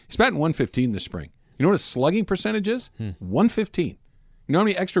be. He's batting 115 this spring. You know what his slugging percentage is? 115. You know how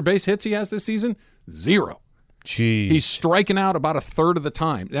many extra base hits he has this season? 0. Jeez. He's striking out about a third of the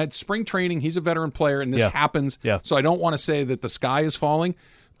time. At spring training, he's a veteran player, and this happens. Yeah. So I don't want to say that the sky is falling.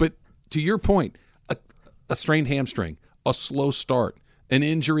 But to your point, a strained hamstring, a slow start, an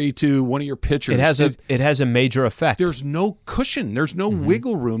injury to one of your pitchers. It has a major effect. There's no cushion. There's no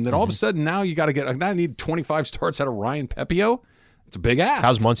wiggle room that all of a sudden now you got to get. I need 25 starts out of Ryan Pepio. It's a big ask.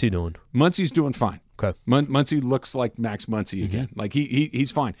 How's Muncy doing? Muncy's doing fine. Okay. Muncy looks like Max Muncy again. Like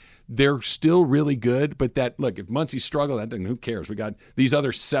he's fine. They're still really good, but if Muncy's struggling, who cares? We got these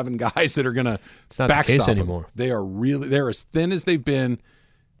other 7 guys that are going to backstop the case him. anymore. They're as thin as they've been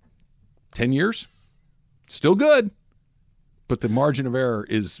 10 years. Still good, but the margin of error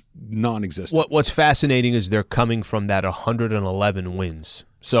is non-existent. What's fascinating is they're coming from that 111 wins.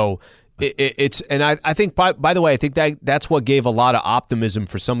 So I think, by the way, I think that's what gave a lot of optimism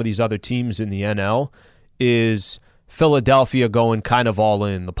for some of these other teams in the NL is Philadelphia going kind of all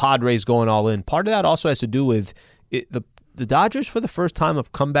in, the Padres going all in. Part of that also has to do with the Dodgers for the first time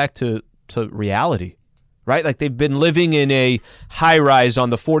have come back to reality, right? Like they've been living in a high-rise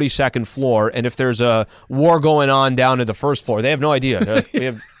on the 42nd floor, and if there's a war going on down to the first floor, they have no idea.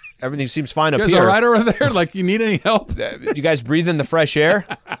 Everything seems fine up here. You guys all right over there? Like, you need any help? You guys breathe in the fresh air?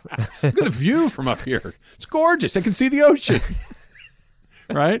 Look at the view from up here. It's gorgeous. I can see the ocean.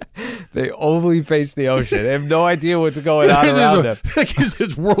 Right? They only face the ocean. They have no idea what's going on around them.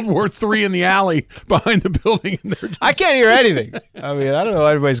 It's World War III in the alley behind the building. And I can't hear anything. I mean, I don't know what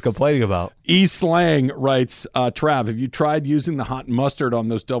everybody's complaining about. E-Slang writes, Trav, have you tried using the hot mustard on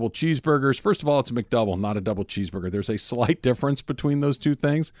those double cheeseburgers? First of all, it's a McDouble, not a double cheeseburger. There's a slight difference between those two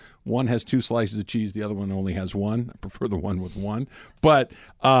things. One has 2 slices of cheese. The other one only has 1. I prefer the one with 1. But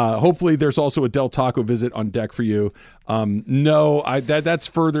hopefully there's also a Del Taco visit on deck for you. No, that's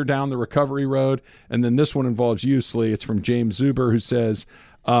further down the recovery road. And then this one involves you, Slee. It's from James Zuber, who says,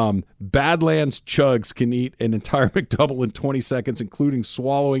 Badlands Chugs can eat an entire McDouble in 20 seconds, including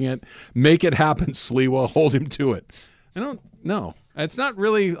swallowing it. Make it happen, Sliwa. Hold him to it. I don't know. It's not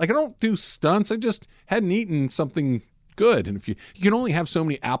really, I don't do stunts. I just hadn't eaten something good. And if you can only have so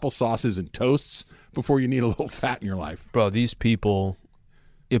many applesauces and toasts before you need a little fat in your life. Bro, these people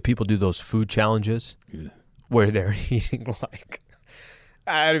do those food challenges where they're eating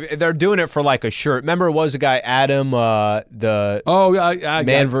they're doing it for like a shirt. Remember, it was a guy, Adam, Man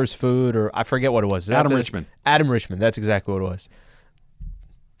vs. Food, or I forget what it was. Adam Richman. Adam Richman. That's exactly what it was.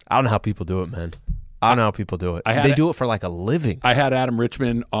 I don't know how people do it, man. I don't know how people do it. They do it for like a living. I had Adam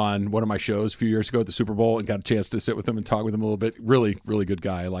Richman on one of my shows a few years ago at the Super Bowl and got a chance to sit with him and talk with him a little bit. Really, really good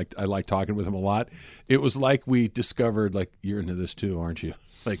guy. I like talking with him a lot. It was like we discovered, you're into this too, aren't you?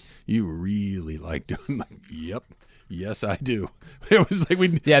 You really like doing, yep. Yes, I do. It was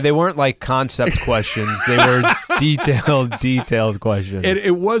like they weren't like concept questions. They were detailed questions.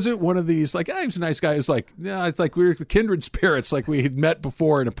 It wasn't one of these he's a nice guy. It's it's like we were kindred spirits, like we had met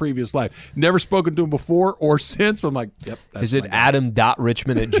before in a previous life. Never spoken to him before or since. But I'm like, yep. Is it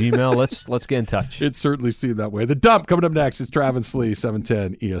adam.richmond@gmail.com? Let's get in touch. It certainly seemed that way. The Dump coming up next. It's Travis Slee,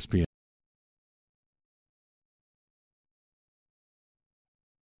 710 ESPN.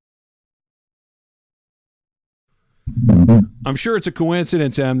 I'm sure it's a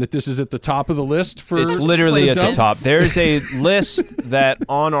coincidence, Em, that this is at the top of the list for. It's literally at the top. There's a list that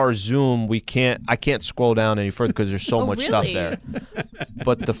on our Zoom I can't scroll down any further because there's so much stuff there.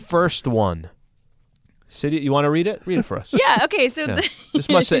 But the first one, City, you want to read it? Read it for us. Yeah. Okay. So this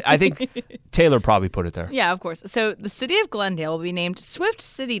must say. I think Taylor probably put it there. Yeah, of course. So the city of Glendale will be named Swift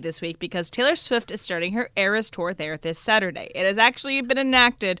City this week because Taylor Swift is starting her Eras Tour there this Saturday. It has actually been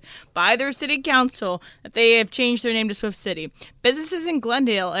enacted by their city council that they have changed their name to Swift City. Businesses in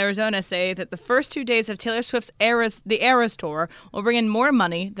Glendale, Arizona, say that the first 2 days of Taylor Swift's Eras Tour will bring in more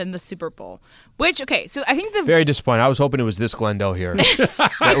money than the Super Bowl. So I think very disappointing. I was hoping it was this Glendale here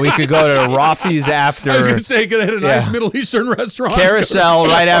that we could go to Rafi's after. I was going to say, could hit a nice Middle Eastern restaurant. Carousel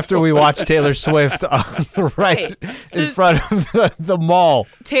right after we watch Taylor Swift, right in front of the mall.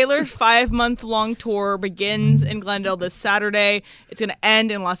 Taylor's 5-month-long tour begins in Glendale this Saturday. It's going to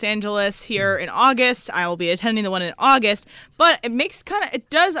end in Los Angeles here in August. I will be attending the one in August, but it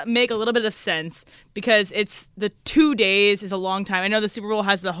does make a little bit of sense because it's the 2 days is a long time. I know the Super Bowl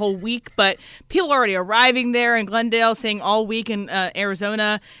has the whole week, but people are already arriving there in Glendale, staying all week in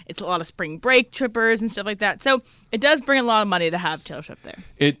Arizona. It's a lot of spring break trippers and stuff like that. So it does bring a lot of money to have Taylor Swift there.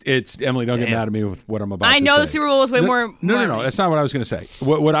 It's Emily, don't get mad at me with what I'm about to say. I know the Super Bowl is way more. No. That's not what I was going to say.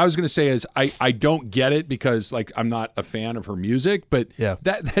 What I was going to say is I don't get it because like I'm not a fan of her music, but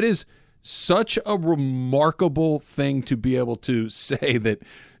that is such a remarkable thing to be able to say that.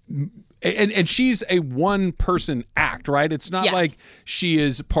 And she's a one-person act, right? It's not like she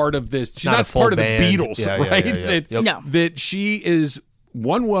is part of this. She's not part of the Beatles, right? That she is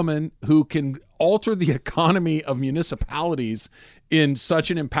one woman who can alter the economy of municipalities in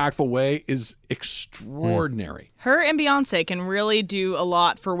such an impactful way is extraordinary. Her and Beyonce can really do a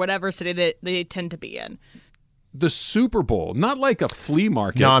lot for whatever city that they tend to be in. The Super Bowl, not like a flea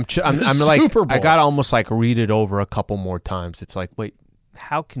market. No, I'm like, Super Bowl. I got to almost like read it over a couple more times. It's like, wait,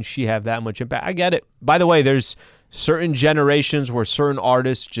 how can she have that much impact? I get it. By the way, there's certain generations where certain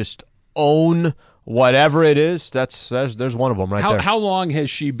artists just own whatever it is. There's one of them right there. How long has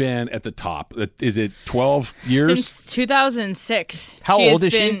she been at the top? Is it 12 years? Since 2006. How old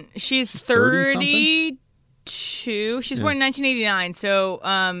is she? She's 32. She's born in 1989,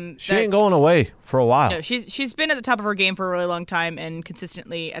 so she ain't going away for a while. No, she's been at the top of her game for a really long time and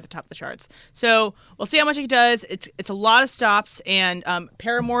consistently at the top of the charts. So we'll see how much it does. It's a lot of stops, and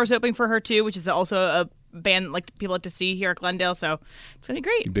Paramore is opening for her too, which is also a band like people like to see here at Glendale. So it's gonna be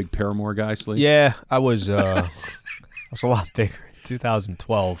great. You big Paramore guy, Slee? Yeah, I was. I was a lot bigger.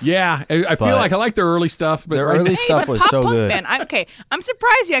 2012. Yeah, I feel like I like their early stuff, but their early stuff was so good. Band. I'm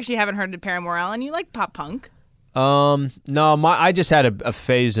surprised you actually haven't heard of Paramore, Alan. You like pop punk? No, I just had a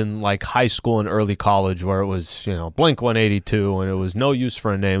phase in like high school and early college where it was, Blink 182, and it was no use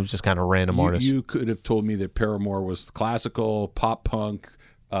for a name. It was just kind of random artists. You could have told me that Paramore was classical, pop punk,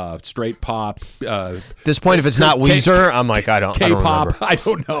 straight pop. This point, if it's not Weezer, I'm like, I don't remember. I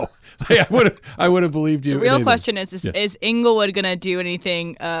don't know. I would have believed you. The real question is Inglewood going to do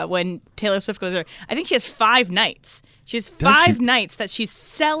anything when Taylor Swift goes there? I think she has 5 nights. She has 5 nights that she's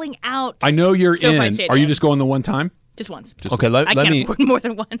selling out. I know you're SoFi in. Stadium. Are you just going the one time? Just once. Okay, I can't afford more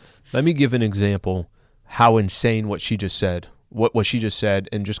than once. Let me give an example how insane what she just said, what she just said,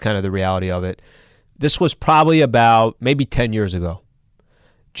 and just kind of the reality of it. This was probably about maybe 10 years ago.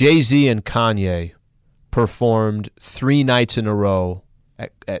 Jay-Z and Kanye performed 3 nights in a row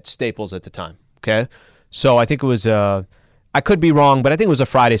at Staples at the time, okay? So I think it was, I could be wrong, but I think it was a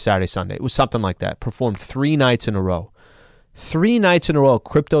Friday, Saturday, Sunday. It was something like that. Performed 3 nights in a row. 3 nights in a row,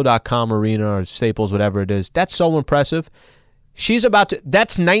 Crypto.com Arena or Staples, whatever it is. That's so impressive.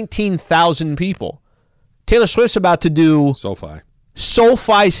 That's 19,000 people. Taylor Swift's about to do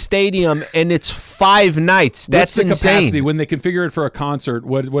SoFi Stadium, and it's 5 nights. That's What's the insane. capacity when they configure it for a concert?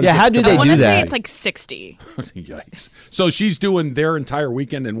 What how do they do that? I want to say it's like 60. Yikes! So she's doing their entire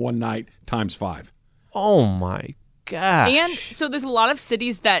weekend in one night times 5. Oh my gosh! And so there's a lot of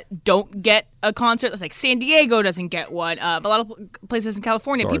cities that don't get a concert. Like San Diego doesn't get one. A lot of places in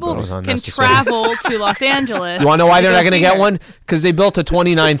California, people can travel to Los Angeles. You want to know why they're not going to get one? Because they built a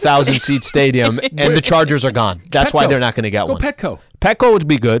 29,000 seat stadium and the Chargers are gone. That's why they're not going to get one. Petco. Petco would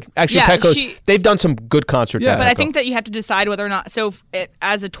be good. Actually, they've done some good concerts. But I think that you have to decide whether or not. So,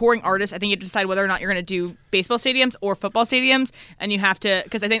 as a touring artist, I think you have to decide whether or not you're going to do baseball stadiums or football stadiums, and you have to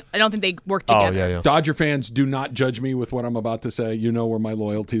because I don't think they work together. Yeah. Dodger fans, do not judge me with what I'm about to say. You know where my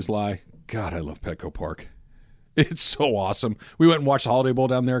loyalties lie. God, I love Petco Park. It's so awesome. We went and watched the Holiday Bowl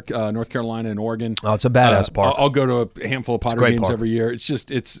down there, North Carolina and Oregon. Oh, it's a badass park. I'll go to a handful of Padres games every year. It's just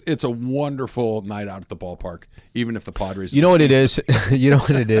it's a wonderful night out at the ballpark, even if the Padres. You know what it is? You know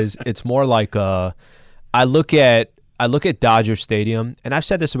what it is? It's more like I look at Dodger Stadium, and I've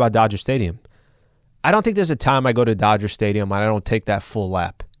said this about Dodger Stadium. I don't think there's a time I go to Dodger Stadium and I don't take that full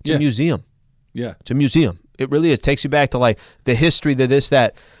lap. It's a museum. Yeah, it's a museum. It really is. It takes you back to like the history,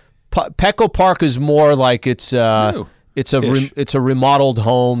 that. Petco Park is more like it's a remodeled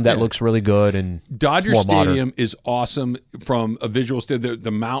home that looks really good, and Dodger Stadium modern. Is awesome from a visual standpoint.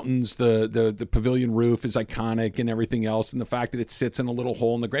 The mountains, the pavilion roof is iconic, and everything else, and the fact that it sits in a little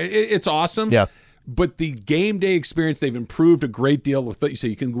hole in the ground, it's awesome. Yeah. But the game day experience, they've improved a great deal with. So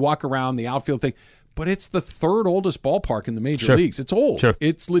you can walk around the outfield thing. But it's the 3rd oldest ballpark in the major leagues. It's old. Sure.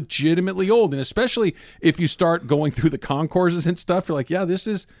 It's legitimately old. And especially if you start going through the concourses and stuff, you're like, yeah,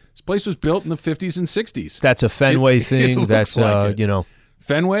 this place was built in the 50s and 60s. That's a Fenway thing. That's,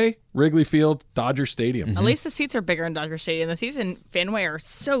 Fenway, Wrigley Field, Dodger Stadium. At least the seats are bigger in Dodger Stadium. The seats in Fenway are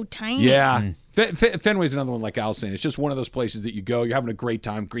so tiny. Yeah. Fenway's another one, like Al's saying. It's just one of those places that you go, you're having a great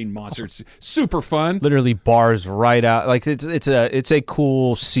time. Green Monster, it's super fun. Literally bars right out. Like it's a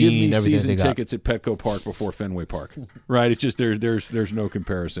cool scene. Give me everything season they got. tickets at Petco Park before Fenway Park, right? It's just there's no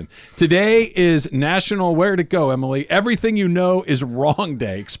comparison. Today is National. Where'd it go, Emily? Everything you know is wrong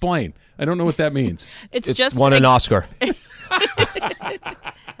day. Explain. I don't know what that means. It's just won an Oscar.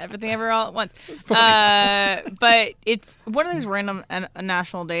 Everything ever all at once. But it's one of these random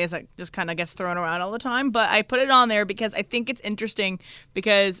national days that just kind of gets thrown around all the time. But I put it on there because I think it's interesting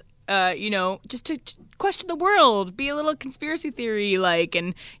because, just to question the world, be a little conspiracy theory like,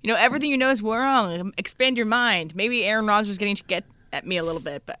 and, everything you know is wrong. Expand your mind. Maybe Aaron Rodgers getting to get at me a little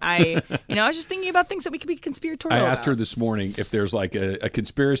bit, but I was just thinking about things that we could be conspiratorial I asked her about. this morning if there's like a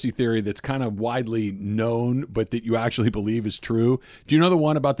conspiracy theory that's kind of widely known, but that you actually believe is true. Do you know the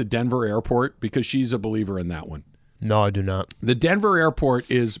one about the Denver airport? Because she's a believer in that one. No, I do not. The Denver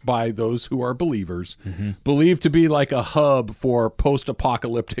airport is, by those who are believers, believed to be like a hub for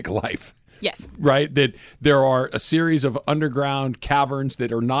post-apocalyptic life. Yes. Right? That there are a series of underground caverns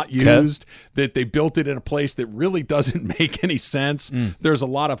that are not used, that they built it in a place that really doesn't make any sense. There's a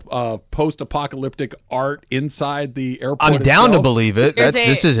lot of post-apocalyptic art inside the airport I'm down to itself. believe it.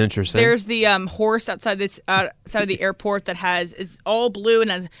 This is interesting. There's the horse outside of the airport that is all blue and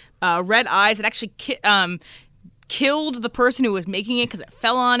has red eyes. It actually killed the person who was making it because it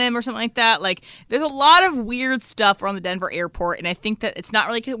fell on him or something like that. Like, there's a lot of weird stuff around the Denver airport, and I think that it's not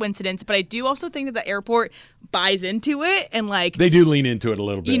really a coincidence, but I do also think that the airport buys into it, and like They do lean into it a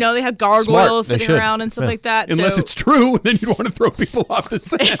little bit. they have gargoyles They sitting should. around and stuff like that. Unless so, it's true, then you want to throw people off the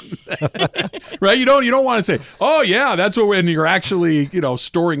set, right? You don't want to say, "Oh yeah, that's what." When you're actually,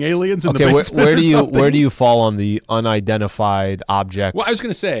 storing aliens in the basement. where do you something. where do you fall on the unidentified objects? Well, I was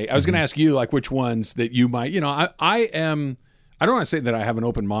going to ask you like which ones that you might. I don't want to say that I have an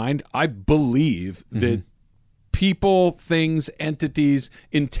open mind. I believe that people, things, entities,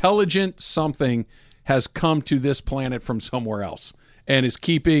 intelligent something has come to this planet from somewhere else and is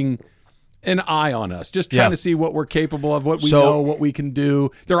keeping an eye on us, just trying to see what we're capable of, what we know, what we can do.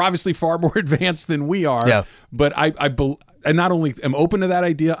 They're obviously far more advanced than we are, but I not only am open to that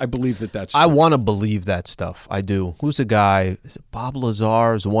idea, I believe that that's true. I want to believe that stuff. I do. Who's the guy? Is it Bob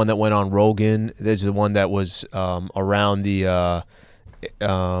Lazar? Is the one that went on Rogan? There's the one that was around the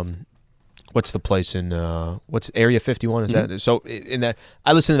what's the place in what's Area 51? Is that so? In that,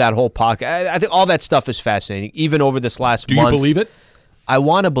 I listened to that whole podcast. I think all that stuff is fascinating. Even over this last Do month, you believe it? I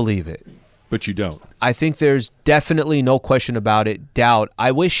want to believe it, but you don't. I think there's definitely no question about it. Doubt.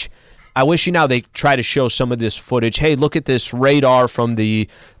 I wish they try to show some of this footage. Hey, look at this radar from the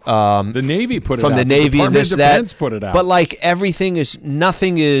Navy put it out. From the Navy and Department this of that. Defense put it out. But like everything's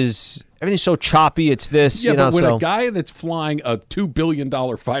so choppy. It's this. Yeah, but when so a guy that's flying a $2 billion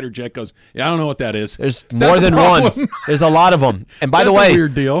fighter jet goes, I don't know what that is. there's That's more a than problem. one. There's a lot of them. And by the That's a way,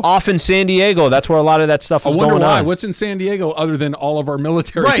 weird deal. off in San Diego, that's where a lot of that stuff I is wonder going why. on. What's in San Diego other than all of our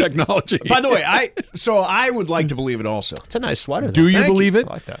military Right. technology? By the way, I would like to believe it also. It's a nice sweater. Do though. you Thank believe I it?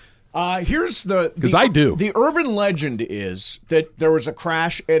 like that. Here's the 'Cause I do. The urban legend is that there was a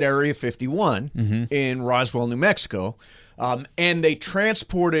crash at Area 51 in Roswell, New Mexico, and they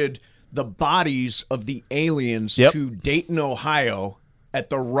transported the bodies of the aliens to Dayton, Ohio, at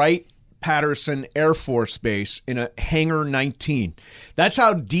the Wright-Patterson Air Force Base in a Hangar 19. That's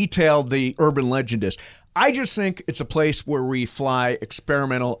how detailed the urban legend is. I just think it's a place where we fly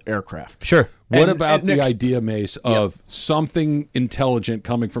experimental aircraft. Sure. What And- about and the next- idea, Mace, of something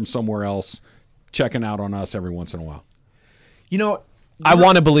coming from somewhere else, checking out on us every once in a while? I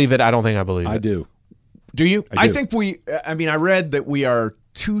want to believe it. I don't think I believe it. I do. Do you? I do. think I read that we are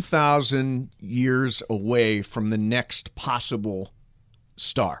 2,000 years away from the next possible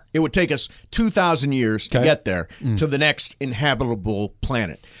star. It would take us 2,000 years to get there to the next inhabitable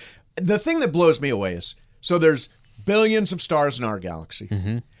planet. The thing that blows me away is, so there's billions of stars in our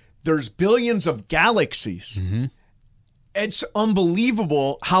galaxy. There's billions of galaxies. It's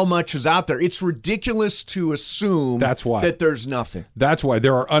unbelievable how much is out there. It's ridiculous to assume That's why. that there's nothing. That's why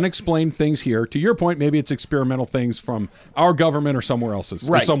there are unexplained things here. To your point, maybe it's experimental things from our government or somewhere else's,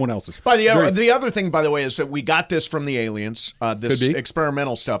 or someone else's. By the other thing, by the way, is that we got this from the aliens, this Could be.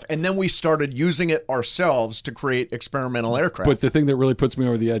 experimental stuff, and then we started using it ourselves to create experimental aircraft. But the thing that really puts me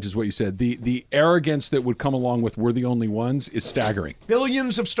over the edge is what you said. The arrogance that would come along with "we're the only ones" is staggering.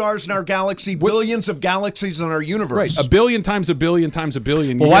 billions of stars in our galaxy, billions of galaxies in our universe. Right, a billion times a billion times a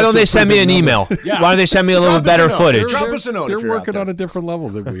billion. Well, You why get don't to they a send pretty me an big number. email? Why don't they send me a little Drop us a better note. footage? Drop us a note They're if you're out working there. on a different level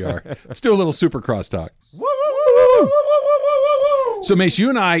than we are. Let's do a little Supercross talk. So, Mace, you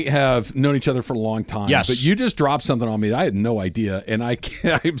and I have known each other for a long time. Yes. But you just dropped something on me that I had no idea. And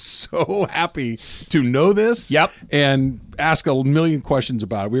I'm so happy to know this. Yep. And ask a million questions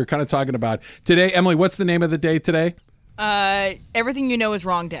about it. We were kind of talking about today. Emily, what's the name of the day today? Everything You Know Is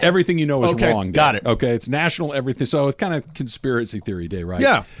Wrong Day. Everything You Know Is Okay, Wrong Day. got it. Okay, it's National Everything. So it's kind of conspiracy theory day, right?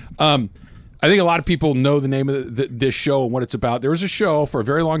 Yeah. I think a lot of people know the name of this show and what it's about. There was a show for a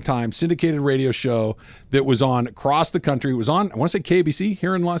very long time, syndicated radio show that was on across the country. It was on, I want to say KBC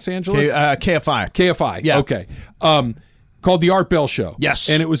here in Los Angeles. KFI. KFI. Yeah. Okay. Called The Art Bell Show. Yes.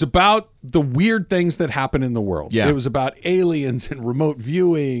 And it was about the weird things that happen in the world. Yeah. It was about aliens and remote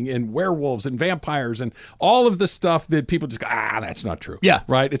viewing and werewolves and vampires and all of the stuff that people just go, that's not true. Yeah.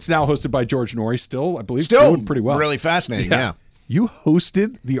 Right? It's now hosted by George Norrie still, I believe. Still doing pretty well. really fascinating, yeah. You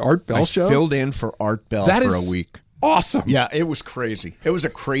hosted The Art Bell I Show? filled in for Art Bell That for is a week. Awesome. Yeah, it was crazy. It was a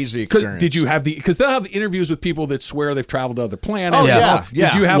crazy experience. Did you have because they'll have interviews with people that swear they've traveled to other planets. Oh, and yeah, all. yeah.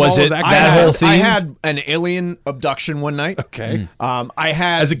 Did you have Was all it of that? that whole theme? I had an alien abduction one night. Okay. I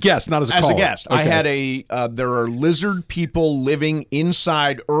had As a guest, not as a as caller. a guest. I Okay. had there are lizard people living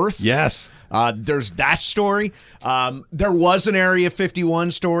inside Earth. Yes. There's that story. There was an Area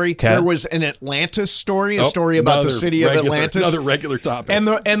 51 story. Okay. There was an Atlantis story, a story about the Another city of regular- Atlantis. Another regular topic. And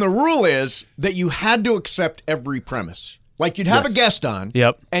the rule is that you had to accept every premise. Like you'd have a guest on,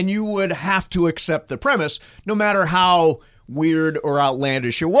 Yep. and you would have to accept the premise, no matter how weird or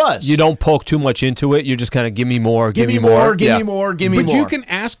outlandish it was. You don't poke too much into it. You just kind of give me more, give me more. more, give Yeah. me more, give me But more. you can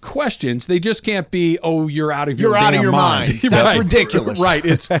ask questions. They just can't be, you're out of your You're out of damn your mind. That's Right. ridiculous. Right.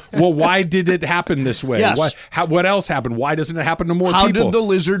 It's, well, why did it happen this way? Yes. What else happened? Why doesn't it happen to more How people? did the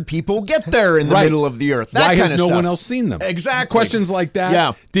lizard people get there in the Right. middle of the earth? That Why kind has of no stuff. one else seen them? Exactly. Questions like that.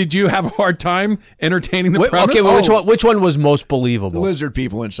 Yeah. Did you have a hard time entertaining the Wait, premise? okay, well, which one was most believable? Lizard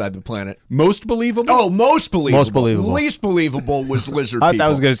people inside the planet. Most believable? Oh, most believable. Most believable. Least believable was lizard I people. thought I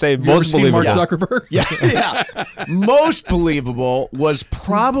was going to say You ever most seen Mark believable. Zuckerberg? Yeah. Most believable was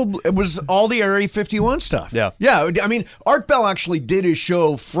probably it was all the Area 51 stuff. Yeah. Yeah. I mean, Art Bell actually did his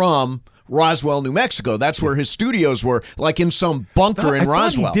show from Roswell, New Mexico. That's where his studios were, like in some bunker in I thought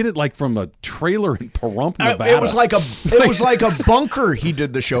Roswell. he did it like from a trailer in Pahrump, Nevada. It was like a bunker he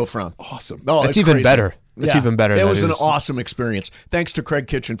did the show from. Awesome. Oh, It's it's even crazy. better. It's even better. It than was an is. awesome experience. Thanks to Craig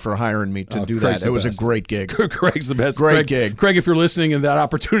Kitchen for hiring me to do Craig's that. the It was best. a great gig. Craig's the best. Great Craig, gig. Craig, if you're listening and that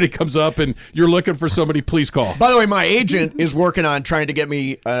opportunity comes up and you're looking for somebody, please call. By the way, my agent is working on trying to get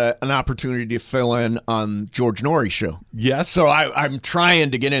me an opportunity to fill in on George Norrie's show. Yes. So I'm trying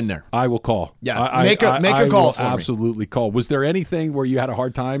to get in there. I will call. Yeah, make a I call will for me. absolutely call. Was there anything where you had a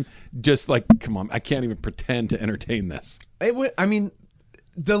hard time? Just like, come on, I can't even pretend to entertain this. I mean,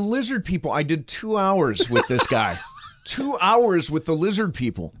 the lizard people, I did 2 hours with this guy. 2 hours with the lizard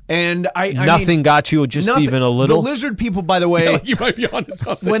people. And I Nothing mean, got you, just nothing. even a little. The lizard people, by the way, Like you might be onto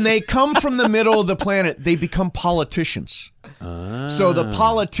something. when they come from the middle of the planet, they become politicians. So the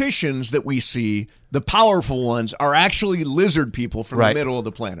politicians that we see, the powerful ones, are actually lizard people from Right. the middle of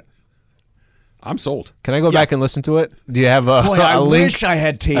the planet. I'm sold. Can I go back and listen to it? Do you have a, Boy, I a link? wish I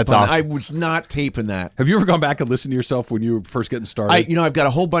had tape That's on awesome. it. I was not taping that. Have you ever gone back and listened to yourself when you were first getting started? I've got a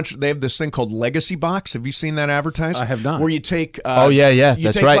whole bunch. They have this thing called Legacy Box. Have you seen that advertised? I have not. Where you take, Oh, yeah, you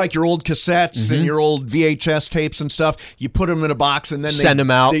that's take right. like your old cassettes and your old VHS tapes and stuff. You put them in a box and then Send 'em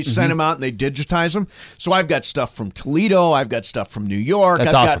out. They send them out and they digitize them. So I've got stuff from Toledo. I've got stuff from New York.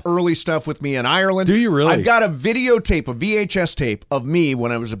 That's I've awesome. got early stuff with me in Ireland. Do you really? I've got a videotape, a VHS tape of me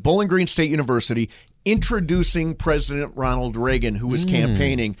when I was at Bowling Green State University, introducing President Ronald Reagan, who was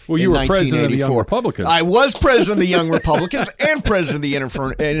campaigning. Well, you in were president of the Young 1984. Republicans. I was president of the Young Republicans and president of the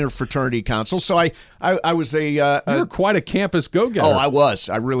Interfraternity Council. So I was a. you were quite a campus go-getter. Oh, I was.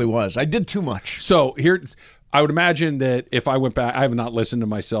 I really was. I did too much. So here's, I would imagine that if I went back, I have not listened to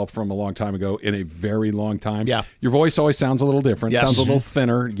myself from a long time ago in a very long time. Yeah. Your voice always sounds a little different. Yes. Sounds a little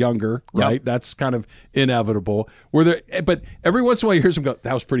thinner, younger, Yep. right? That's kind of inevitable. But every once in a while you hear some go,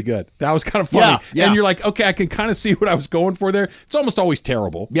 that was pretty good. That was kind of funny. Yeah, yeah. And you're like, okay, I can kind of see what I was going for there. It's almost always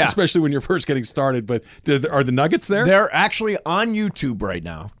terrible. Yeah. Especially when you're first getting started. But are the nuggets there? They're actually on YouTube right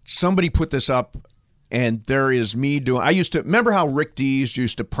now. Somebody put this up, and there is me doing. I used to remember how Rick Dees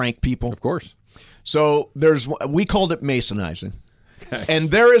used to prank people. Of course. So we called it Masonizing. And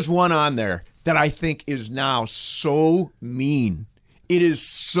there is one on there that I think is now so mean. It is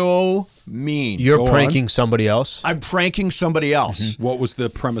so mean. You're Go pranking somebody else? I'm pranking somebody else. What was the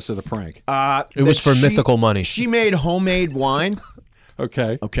premise of the prank? It was for mythical money. She made homemade wine.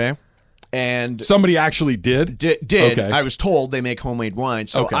 Okay. Okay. And Somebody actually did? did. Okay. I was told they make homemade wine.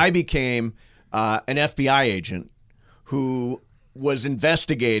 So Okay. I became an FBI agent who was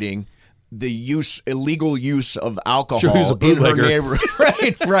investigating illegal use of alcohol Sure, who's a in her bootlegger.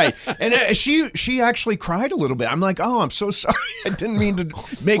 neighborhood. Right. And she actually cried a little bit. I'm like, oh, I'm so sorry. I didn't mean to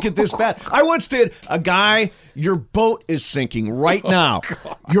make it this bad. I once did a guy. Your boat is sinking right now.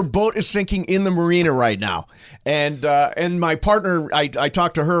 Your boat is sinking in the marina right now. And my partner, I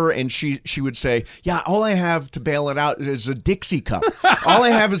talked to her, and she would say, yeah, all I have to bail it out is a Dixie cup. All I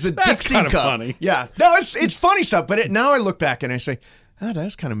have is a That's Dixie kind of cup. funny. Yeah. No, it's funny stuff. But now I look back and I say, oh,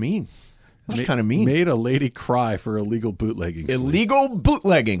 that's kind of mean. That's kind of mean. Made a lady cry for illegal bootlegging. Illegal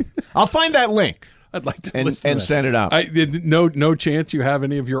bootlegging. I'll find that link. I'd like to and listen to that. send it out. No chance you have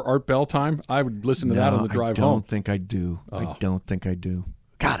any of your Art Bell time? I would listen to that on the drive I home. don't think I do. I don't think I do.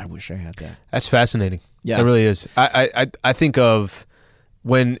 God, I wish I had that. That's fascinating. Yeah. It really is. I think of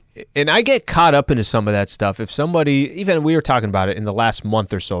when, and I get caught up into some of that stuff. If somebody, even we were talking about it in the last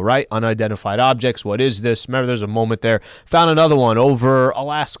month or so, right? Unidentified objects. What is this? Remember, there's a moment there. Found another one over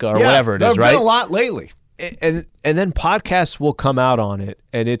Alaska or whatever it is, right? There's been a lot lately. And then podcasts will come out on it,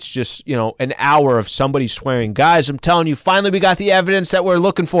 and it's just, an hour of somebody swearing, guys, I'm telling you, finally we got the evidence that we're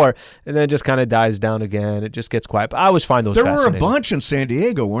looking for, and then it just kind of dies down again. It just gets quiet. But I always find those fascinating. There were a bunch in San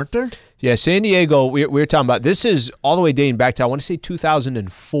Diego, weren't there? Yeah, San Diego, we were talking about, this is all the way dating back to, I want to say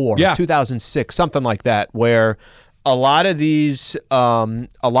 2004, 2006, something like that, where a lot of these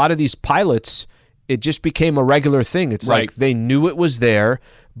pilots, it just became a regular thing. It's like they knew it was there,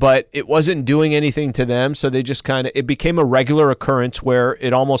 but it wasn't doing anything to them, so they just it became a regular occurrence where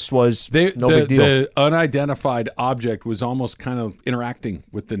it almost was no big deal. The unidentified object was almost kind of interacting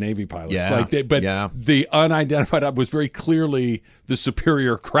with the Navy pilots. Yeah. The unidentified object was very clearly the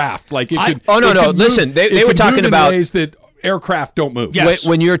superior craft. Like listen, they were talking about ways that aircraft don't move. Yes.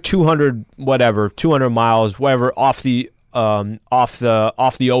 When you're 200 miles, whatever, off the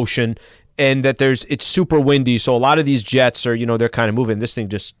ocean, and that it's super windy, so a lot of these jets are, they're kind of moving. This thing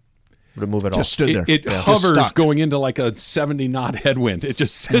just wouldn't move at all. Just stood there. It hovers going into like a 70-knot headwind. It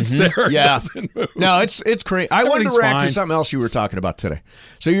just sits there. Yeah. Doesn't move. No, it's crazy. I wanted to react to something else you were talking about today.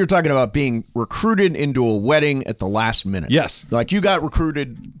 So you were talking about being recruited into a wedding at the last minute. Yes. Like you got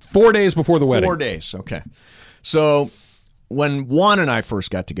recruited 4 days before the wedding. 4 days. Okay. So when Juan and I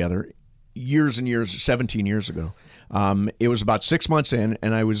first got together, years and years, 17 years ago, it was about 6 months in,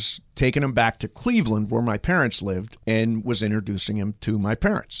 and I was taking him back to Cleveland, where my parents lived, and was introducing him to my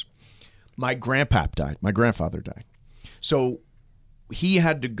parents. My grandpap died. My grandfather died. So he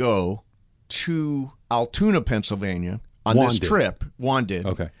had to go to Altoona, Pennsylvania on this trip. Juan did.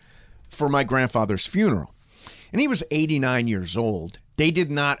 Okay. For my grandfather's funeral. And he was 89 years old. They did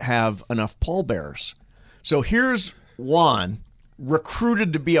not have enough pallbearers. So here's Juan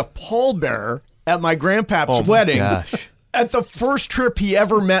recruited to be a pallbearer at my grandpap's wedding. Gosh. At the first trip he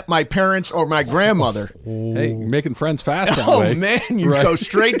ever met my parents or my grandmother. Hey, you're making friends fast that Oh, way. man, you go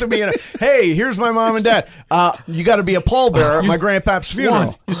straight to being hey, here's my mom and dad. You got to be a pallbearer at my grandpap's funeral.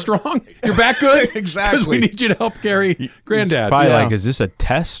 Juan, you strong? Your back good? Exactly. Because we need you to help carry Granddad. Probably like, is this a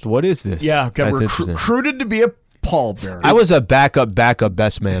test? What is this? Yeah, got That's interesting. recruited to be a pallbearer. I was a backup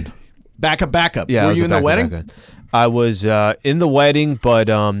best man. Backup. Yeah, Were you in the wedding? I was in the wedding, but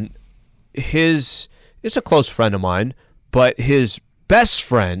it's a close friend of mine, but his best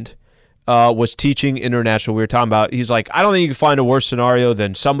friend was teaching international. We were talking about, he's like, I don't think you can find a worse scenario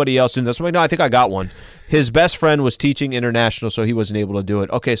than somebody else doing this. I'm like, no, I think I got one. His best friend was teaching international, so he wasn't able to do it.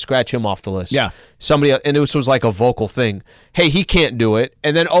 Okay, scratch him off the list. Yeah. Somebody else, and it was like a vocal thing. Hey, he can't do it.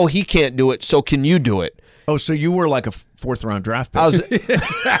 And then, he can't do it, so can you do it? Oh, so you were like a fourth-round draft pick. I was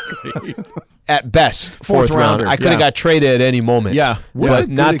Exactly. at best fourth rounder, round. I could have got traded at any moment. Yeah. But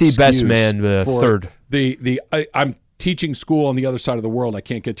not the best man, for third. I'm teaching school on the other side of the world. I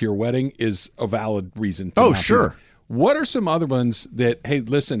can't get to your wedding is a valid reason. To not be sure. there. What are some other ones that, hey,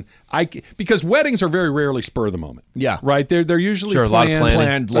 listen, because weddings are very rarely spur of the moment. Yeah. Right? They're usually Sure, a lot of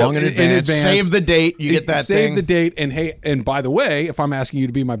planned long in advance. Save the date. You get that Save thing. the date. And hey, and by the way, if I'm asking you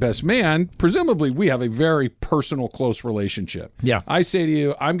to be my best man, presumably we have a very personal, close relationship. Yeah. I say to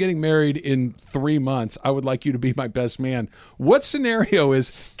you, I'm getting married in 3 months. I would like you to be my best man. What scenario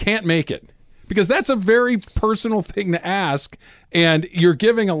is can't make it? Because that's a very personal thing to ask, and you're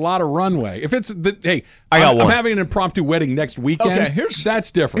giving a lot of runway. If it's I'm having an impromptu wedding next weekend. Okay,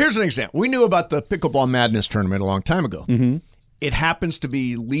 that's different. Here's an example. We knew about the Pickleball Madness tournament a long time ago. Mm-hmm. It happens to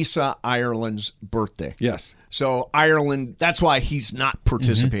be Lisa Ireland's birthday. Yes. So Ireland, that's why he's not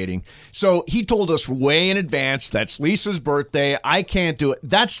participating. So he told us way in advance, that's Lisa's birthday. I can't do it.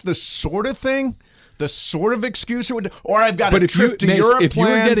 That's the sort of thing, the sort of excuse it would, or I've got a trip to Europe if you were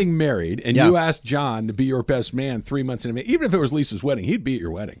planned. getting married and you asked John to be your best man 3 months in advance, even if it was Lisa's wedding, he'd be at your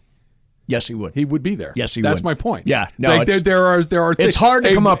wedding. Yes, he would. He would be there. Yes, he That's would. my point. Yeah, no, like, there are. It's hard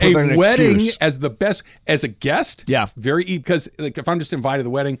to come up with an wedding excuse. as the best as a guest. Yeah, very because like if I'm just invited to the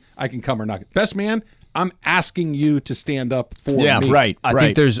wedding, I can come or not. Best man, I'm asking you to stand up for me. Right.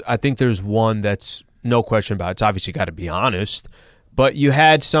 I think there's one that's no question about it. It's obviously got to be honest, but you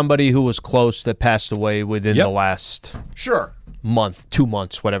had somebody who was close that passed away within the last month, 2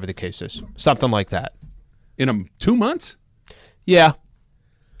 months, whatever the case is, something like that. In 2 months? Yeah.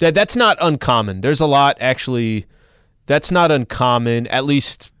 That's not uncommon. There's a lot, actually, that's not uncommon, at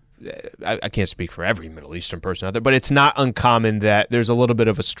least, I can't speak for every Middle Eastern person out there, but it's not uncommon that there's a little bit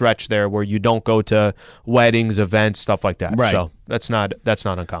of a stretch there where you don't go to weddings, events, stuff like that. Right. So that's not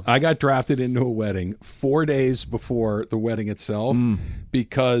uncommon. I got drafted into a wedding 4 days before the wedding itself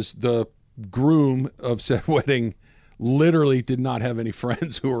because the groom of said wedding literally did not have any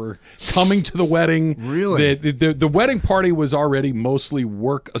friends who were coming to the wedding. Really? The wedding party was already mostly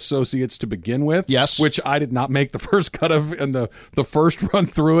work associates to begin with. Yes. Which I did not make the first cut of in the first run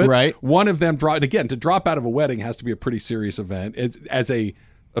through it. Right. One of them dropped. Again, to drop out of a wedding has to be a pretty serious event as a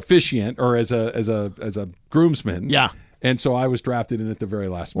officiant or as a groomsman. Yeah. And so I was drafted in at the very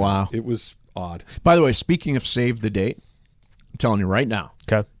last minute. Wow. It was odd. By the way, speaking of save the date, I'm telling you right now.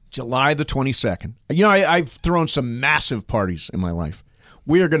 Okay. July the 22nd. You know, I've thrown some massive parties in my life.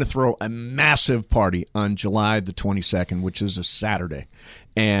 We are going to throw a massive party on July the 22nd, which is a Saturday.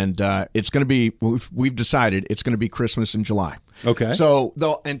 And it's going to be, we've decided it's going to be Christmas in July. Okay. So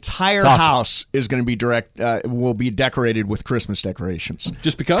the entire house is going to be will be decorated with Christmas decorations.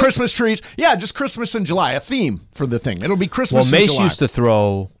 Just because? Christmas trees. Yeah, just Christmas in July, a theme for the thing. It'll be Christmas in Mace July. used to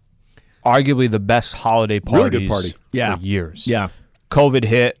throw arguably the best holiday parties Really good party. for years. Yeah. COVID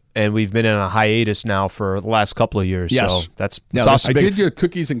hit, and we've been in a hiatus now for the last couple of years. Yes. So that's No, awesome. I did your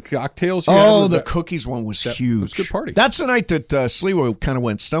cookies and cocktails. You Oh, had? the cookies one was huge. It was a good party. That's the night that Sliwa kind of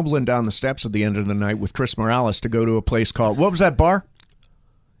went stumbling down the steps at the end of the night with Chris Morales to go to a place called, what was that bar?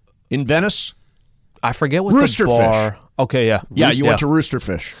 In Venice? I forget what Roosterfish. the bar. Okay, yeah. Yeah, you went to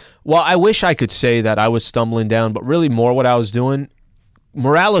Roosterfish. Well, I wish I could say that I was stumbling down, but really more what I was doing,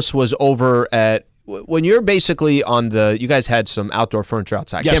 Morales was over at, when you're basically on the, you guys had some outdoor furniture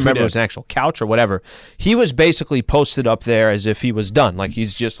outside. I Yes, can't remember we if it was an actual couch or whatever. He was basically posted up there as if he was done. Like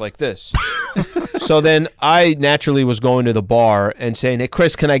he's just like this. So then I naturally was going to the bar and saying, hey,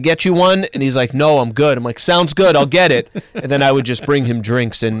 Chris, can I get you one? And he's like, no, I'm good. I'm like, sounds good. I'll get it. And then I would just bring him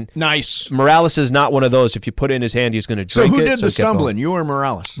drinks. And Nice. Morales is not one of those. If you put it in his hand, he's going to So drink it. who did the get going. stumbling? You or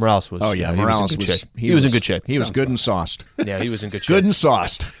Morales? Morales was. Oh, yeah. he Morales was in good shape. He was in good shape. He was good and sauced. Yeah, he was in good shape. Good and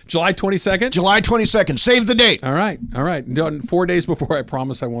sauced. July 22nd? July 22nd. Save the date. All right. Done 4 days before. I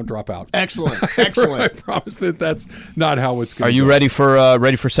promise I won't drop out. Excellent. I Excellent. promise that's not how it's going. Are you ready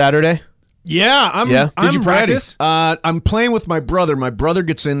for Saturday? Yeah, I'm. Yeah? I'm Did you ready. practice? I'm playing with my brother. My brother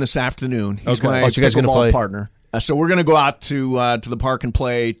gets in this afternoon. He's Okay. my Oh, so you guys gonna pickleball play? partner. So we're going to go out to the park and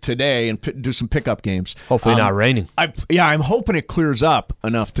play today and do some pickup games. Hopefully not raining. I'm hoping it clears up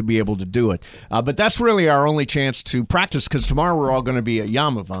enough to be able to do it. But that's really our only chance to practice because tomorrow we're all going to be at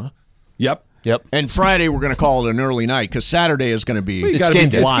Yamava. Yep. Yep. And Friday we're going to call it an early night because Saturday is going to be. You It's gotta game be-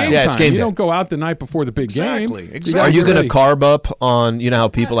 day. It's Wild. game Yeah, time. it's game You day. don't go out the night before the big Exactly, game. exactly. gotta Are you get going ready. to carb up on, you know how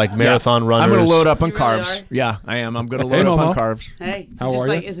people like marathon runners? I'm going to load up on You really carbs. are? Yeah, I am. I'm going to Hey, load up on Momo. carbs. Hey, is it How just are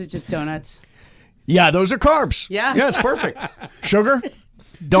like, you? is it just donuts? Yeah, those are carbs. Yeah. Yeah, it's perfect. Sugar,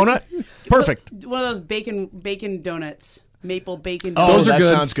 donut, perfect. One of those bacon donuts, maple bacon. Oh, donuts. Those are that good.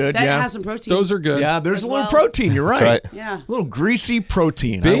 sounds good. That yeah. has some protein. Those are good. Yeah, there's As a little well. protein. You're right. That's right. Yeah. A little greasy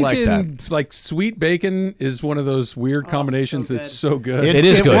protein. Bacon, I like that. like sweet bacon, is one of those weird combinations so that's so good. It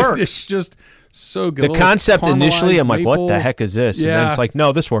is good. works. It's just so good. The Little concept initially, I'm like, what caramelized the heck is this? And Yeah. then it's like,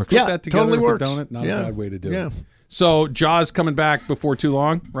 no, this works. Put Yeah, that together totally with works. a donut, not Yeah. a bad way to do Yeah. it. So Jaws coming back before too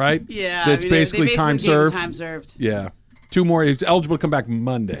long, right? Yeah. That's I mean, they basically time gave him served. Time served. Yeah. 2 more. He's eligible to come back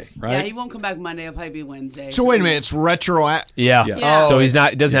Monday, right? Yeah, he won't come back Monday. It'll probably be Wednesday. So wait a minute, it's retro. Yeah. Yeah. Yeah. So he's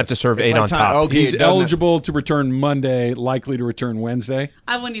not. Doesn't have to serve It's 8 like on time- top. okay. He's it doesn't- eligible to return Monday, likely to return Wednesday.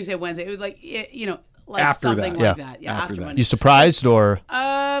 I wouldn't even say Wednesday. It was like like After something that. like Yeah. that. Yeah, After after that. Monday. You surprised or?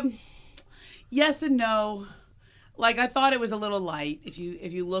 Yes and no. Like I thought it was a little light. If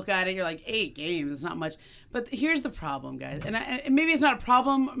you look at it, you're like 8 games. It's not much. But here's the problem, guys. And maybe it's not a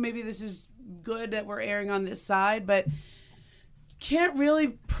problem. Maybe this is good that we're erring on this side. But you can't really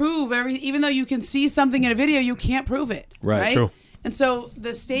prove even though you can see something in a video, you can't prove it. Right, true. And so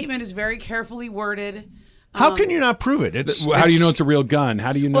the statement is very carefully worded. How can you not prove it? It's How do you know it's a real gun?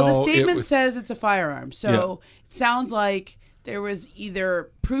 How do you know? Well, the statement it was- says it's a firearm. So it sounds like there was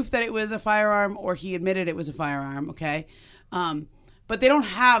either proof that it was a firearm or he admitted it was a firearm, okay? But they don't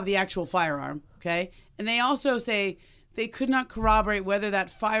have the actual firearm, okay? And they also say they could not corroborate whether that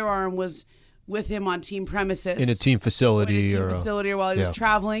firearm was with him on team premises. In a team facility or while he was yeah.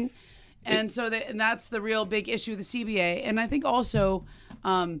 traveling. And so and that's the real big issue with the CBA. And I think also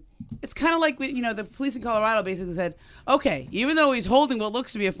it's kind of like, the police in Colorado basically said, okay, even though he's holding what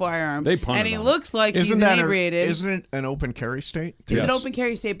looks to be a firearm and he looks like he's inebriated. Isn't it an open carry state? It's an open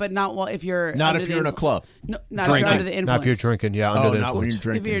carry state, but not if you're not if you're in a club. No, not if you're under the influence. Not if you're drinking, yeah, under the influence. Not when you're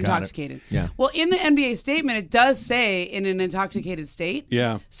drinking. If you're intoxicated. Yeah. Well, in the NBA statement, it does say in an intoxicated state.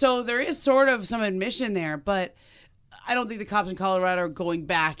 Yeah. So there is sort of some admission there, but I don't think the cops in Colorado are going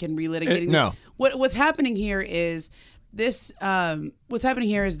back and relitigating this. No. What's happening here is this. What's happening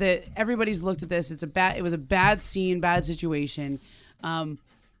here is that everybody's looked at this. It was a bad scene, bad situation.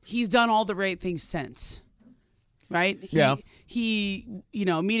 He's done all the right things since, right? He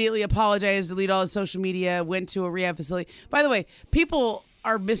immediately apologized, deleted all his social media, went to a rehab facility. By the way, people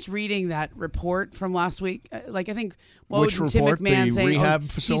are misreading that report from last week. I think Which Tim report? McMahon The saying rehab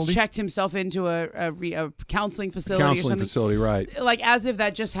facility? he's checked himself into a counseling facility or Counseling something. facility, right. Like as if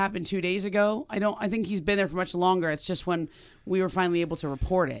that just happened 2 days ago. I think he's been there for much longer. It's just when we were finally able to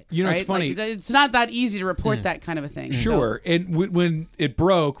report it. It's right? funny. It's not that easy to report that kind of a thing. Sure. And when it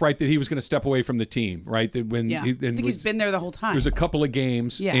broke, right, that he was going to step away from the team, right? That when I think he's been there the whole time. There's a couple of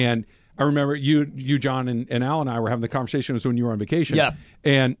games, Yeah. and I remember you, John, and Al and I were having the conversation. It was when you were on vacation. Yeah.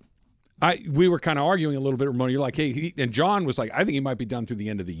 And we were kind of arguing a little bit. Ramona, you're like, hey, and John was like, I think he might be done through the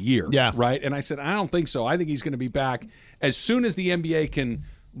end of the year. Yeah. Right? And I said, I don't think so. I think he's going to be back as soon as the NBA can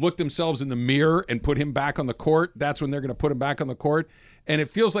look themselves in the mirror and put him back on the court. That's when they're going to put him back on the court. And it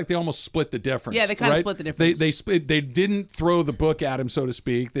feels like they almost split the difference. Yeah, they kind of split the difference. They didn't throw the book at him, so to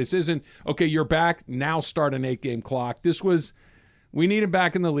speak. This isn't, okay, you're back, now start an 8-game clock. This was, we need him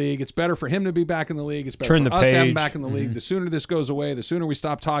back in the league. It's better for him to be back in the league. It's better Turn for the us to have him page. back in the league. The sooner this goes away, the sooner we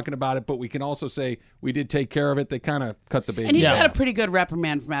stop talking about it. But we can also say we did take care of it. They kind of cut the baby. And he got a pretty good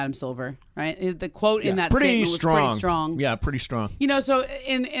reprimand from Adam Silver, right? The quote in that statement was pretty strong. Yeah, pretty strong. So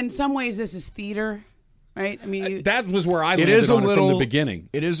in some ways this is theater, right? I mean, that was where I It landed is a on little it from the beginning.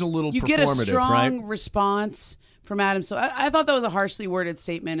 It is a little you performative, get a strong right? response from Adam. So I thought that was a harshly worded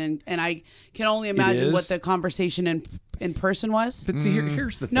statement, and I can only imagine is. what the conversation in person was. But see,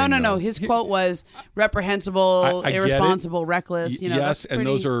 here's the thing. No. though. His quote was reprehensible, I get it. irresponsible, reckless. Yes, that's and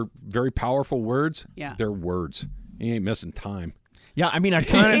those are very powerful words. Yeah. They're words. You ain't missing time. Yeah, I mean, I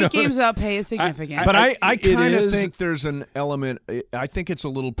kind 8 games without pay is significant. But I it kind of is- think there's an element. I think it's a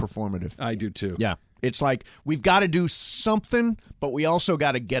little performative. I do too. Yeah, it's like we've got to do something, but we also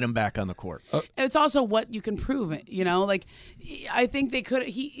got to get him back on the court. It's also what you can prove it. I think they could.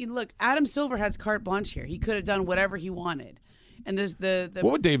 Look, Adam Silver has carte blanche here. He could have done whatever he wanted, and there's the.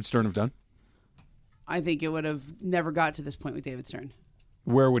 What would David Stern have done? I think it would have never got to this point with David Stern.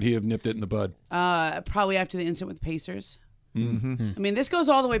 Where would he have nipped it in the bud? Probably after the incident with the Pacers. Mm-hmm. I mean, this goes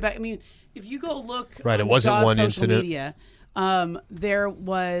all the way back. I mean, if you go look, Right, it on wasn't Jaw's one social incident. Media, there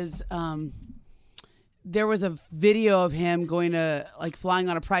was a video of him going to flying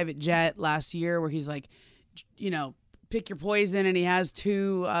on a private jet last year, where he's pick your poison, and he has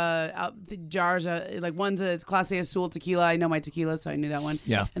 2 jars. One's a Clase Azul tequila. I know my tequila, so I knew that one.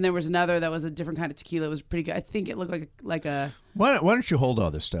 Yeah. And there was another that was a different kind of tequila. It was pretty good. I think it looked like a. Why don't you hold all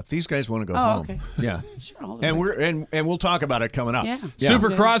this stuff? These guys want to go Oh, home. okay. Yeah. Sure, hold it. And we'll talk about it coming up. Yeah. Super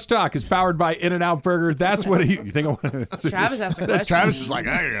Okay. Crosstalk is powered by In-N-Out Burger. That's what you think I want to Travis asked a question. Travis is like,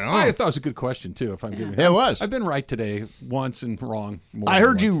 I don't know. I thought it was a good question too. If I'm giving It was. I've been right today once and wrong. more I than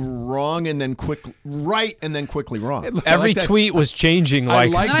heard you once. wrong and then right and then quickly wrong. I Every like that. tweet was changing. I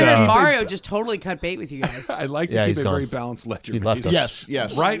Like, like And I heard that. Mario just totally cut bait with you guys. I like to Yeah, keep he's a gone. very balanced ledger. He left us.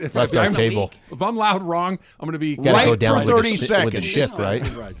 Yes. Right? If left our I'm- table. If I'm loud wrong, I'm going to be Gotta Right go for down 30 with a seconds. shift,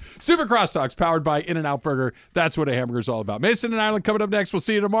 right? Right. Super Crosstalk's powered by In-N-Out Burger. That's what a hamburger is all about. Mason and Ireland coming up next. We'll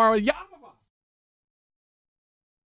see you tomorrow. Yeah.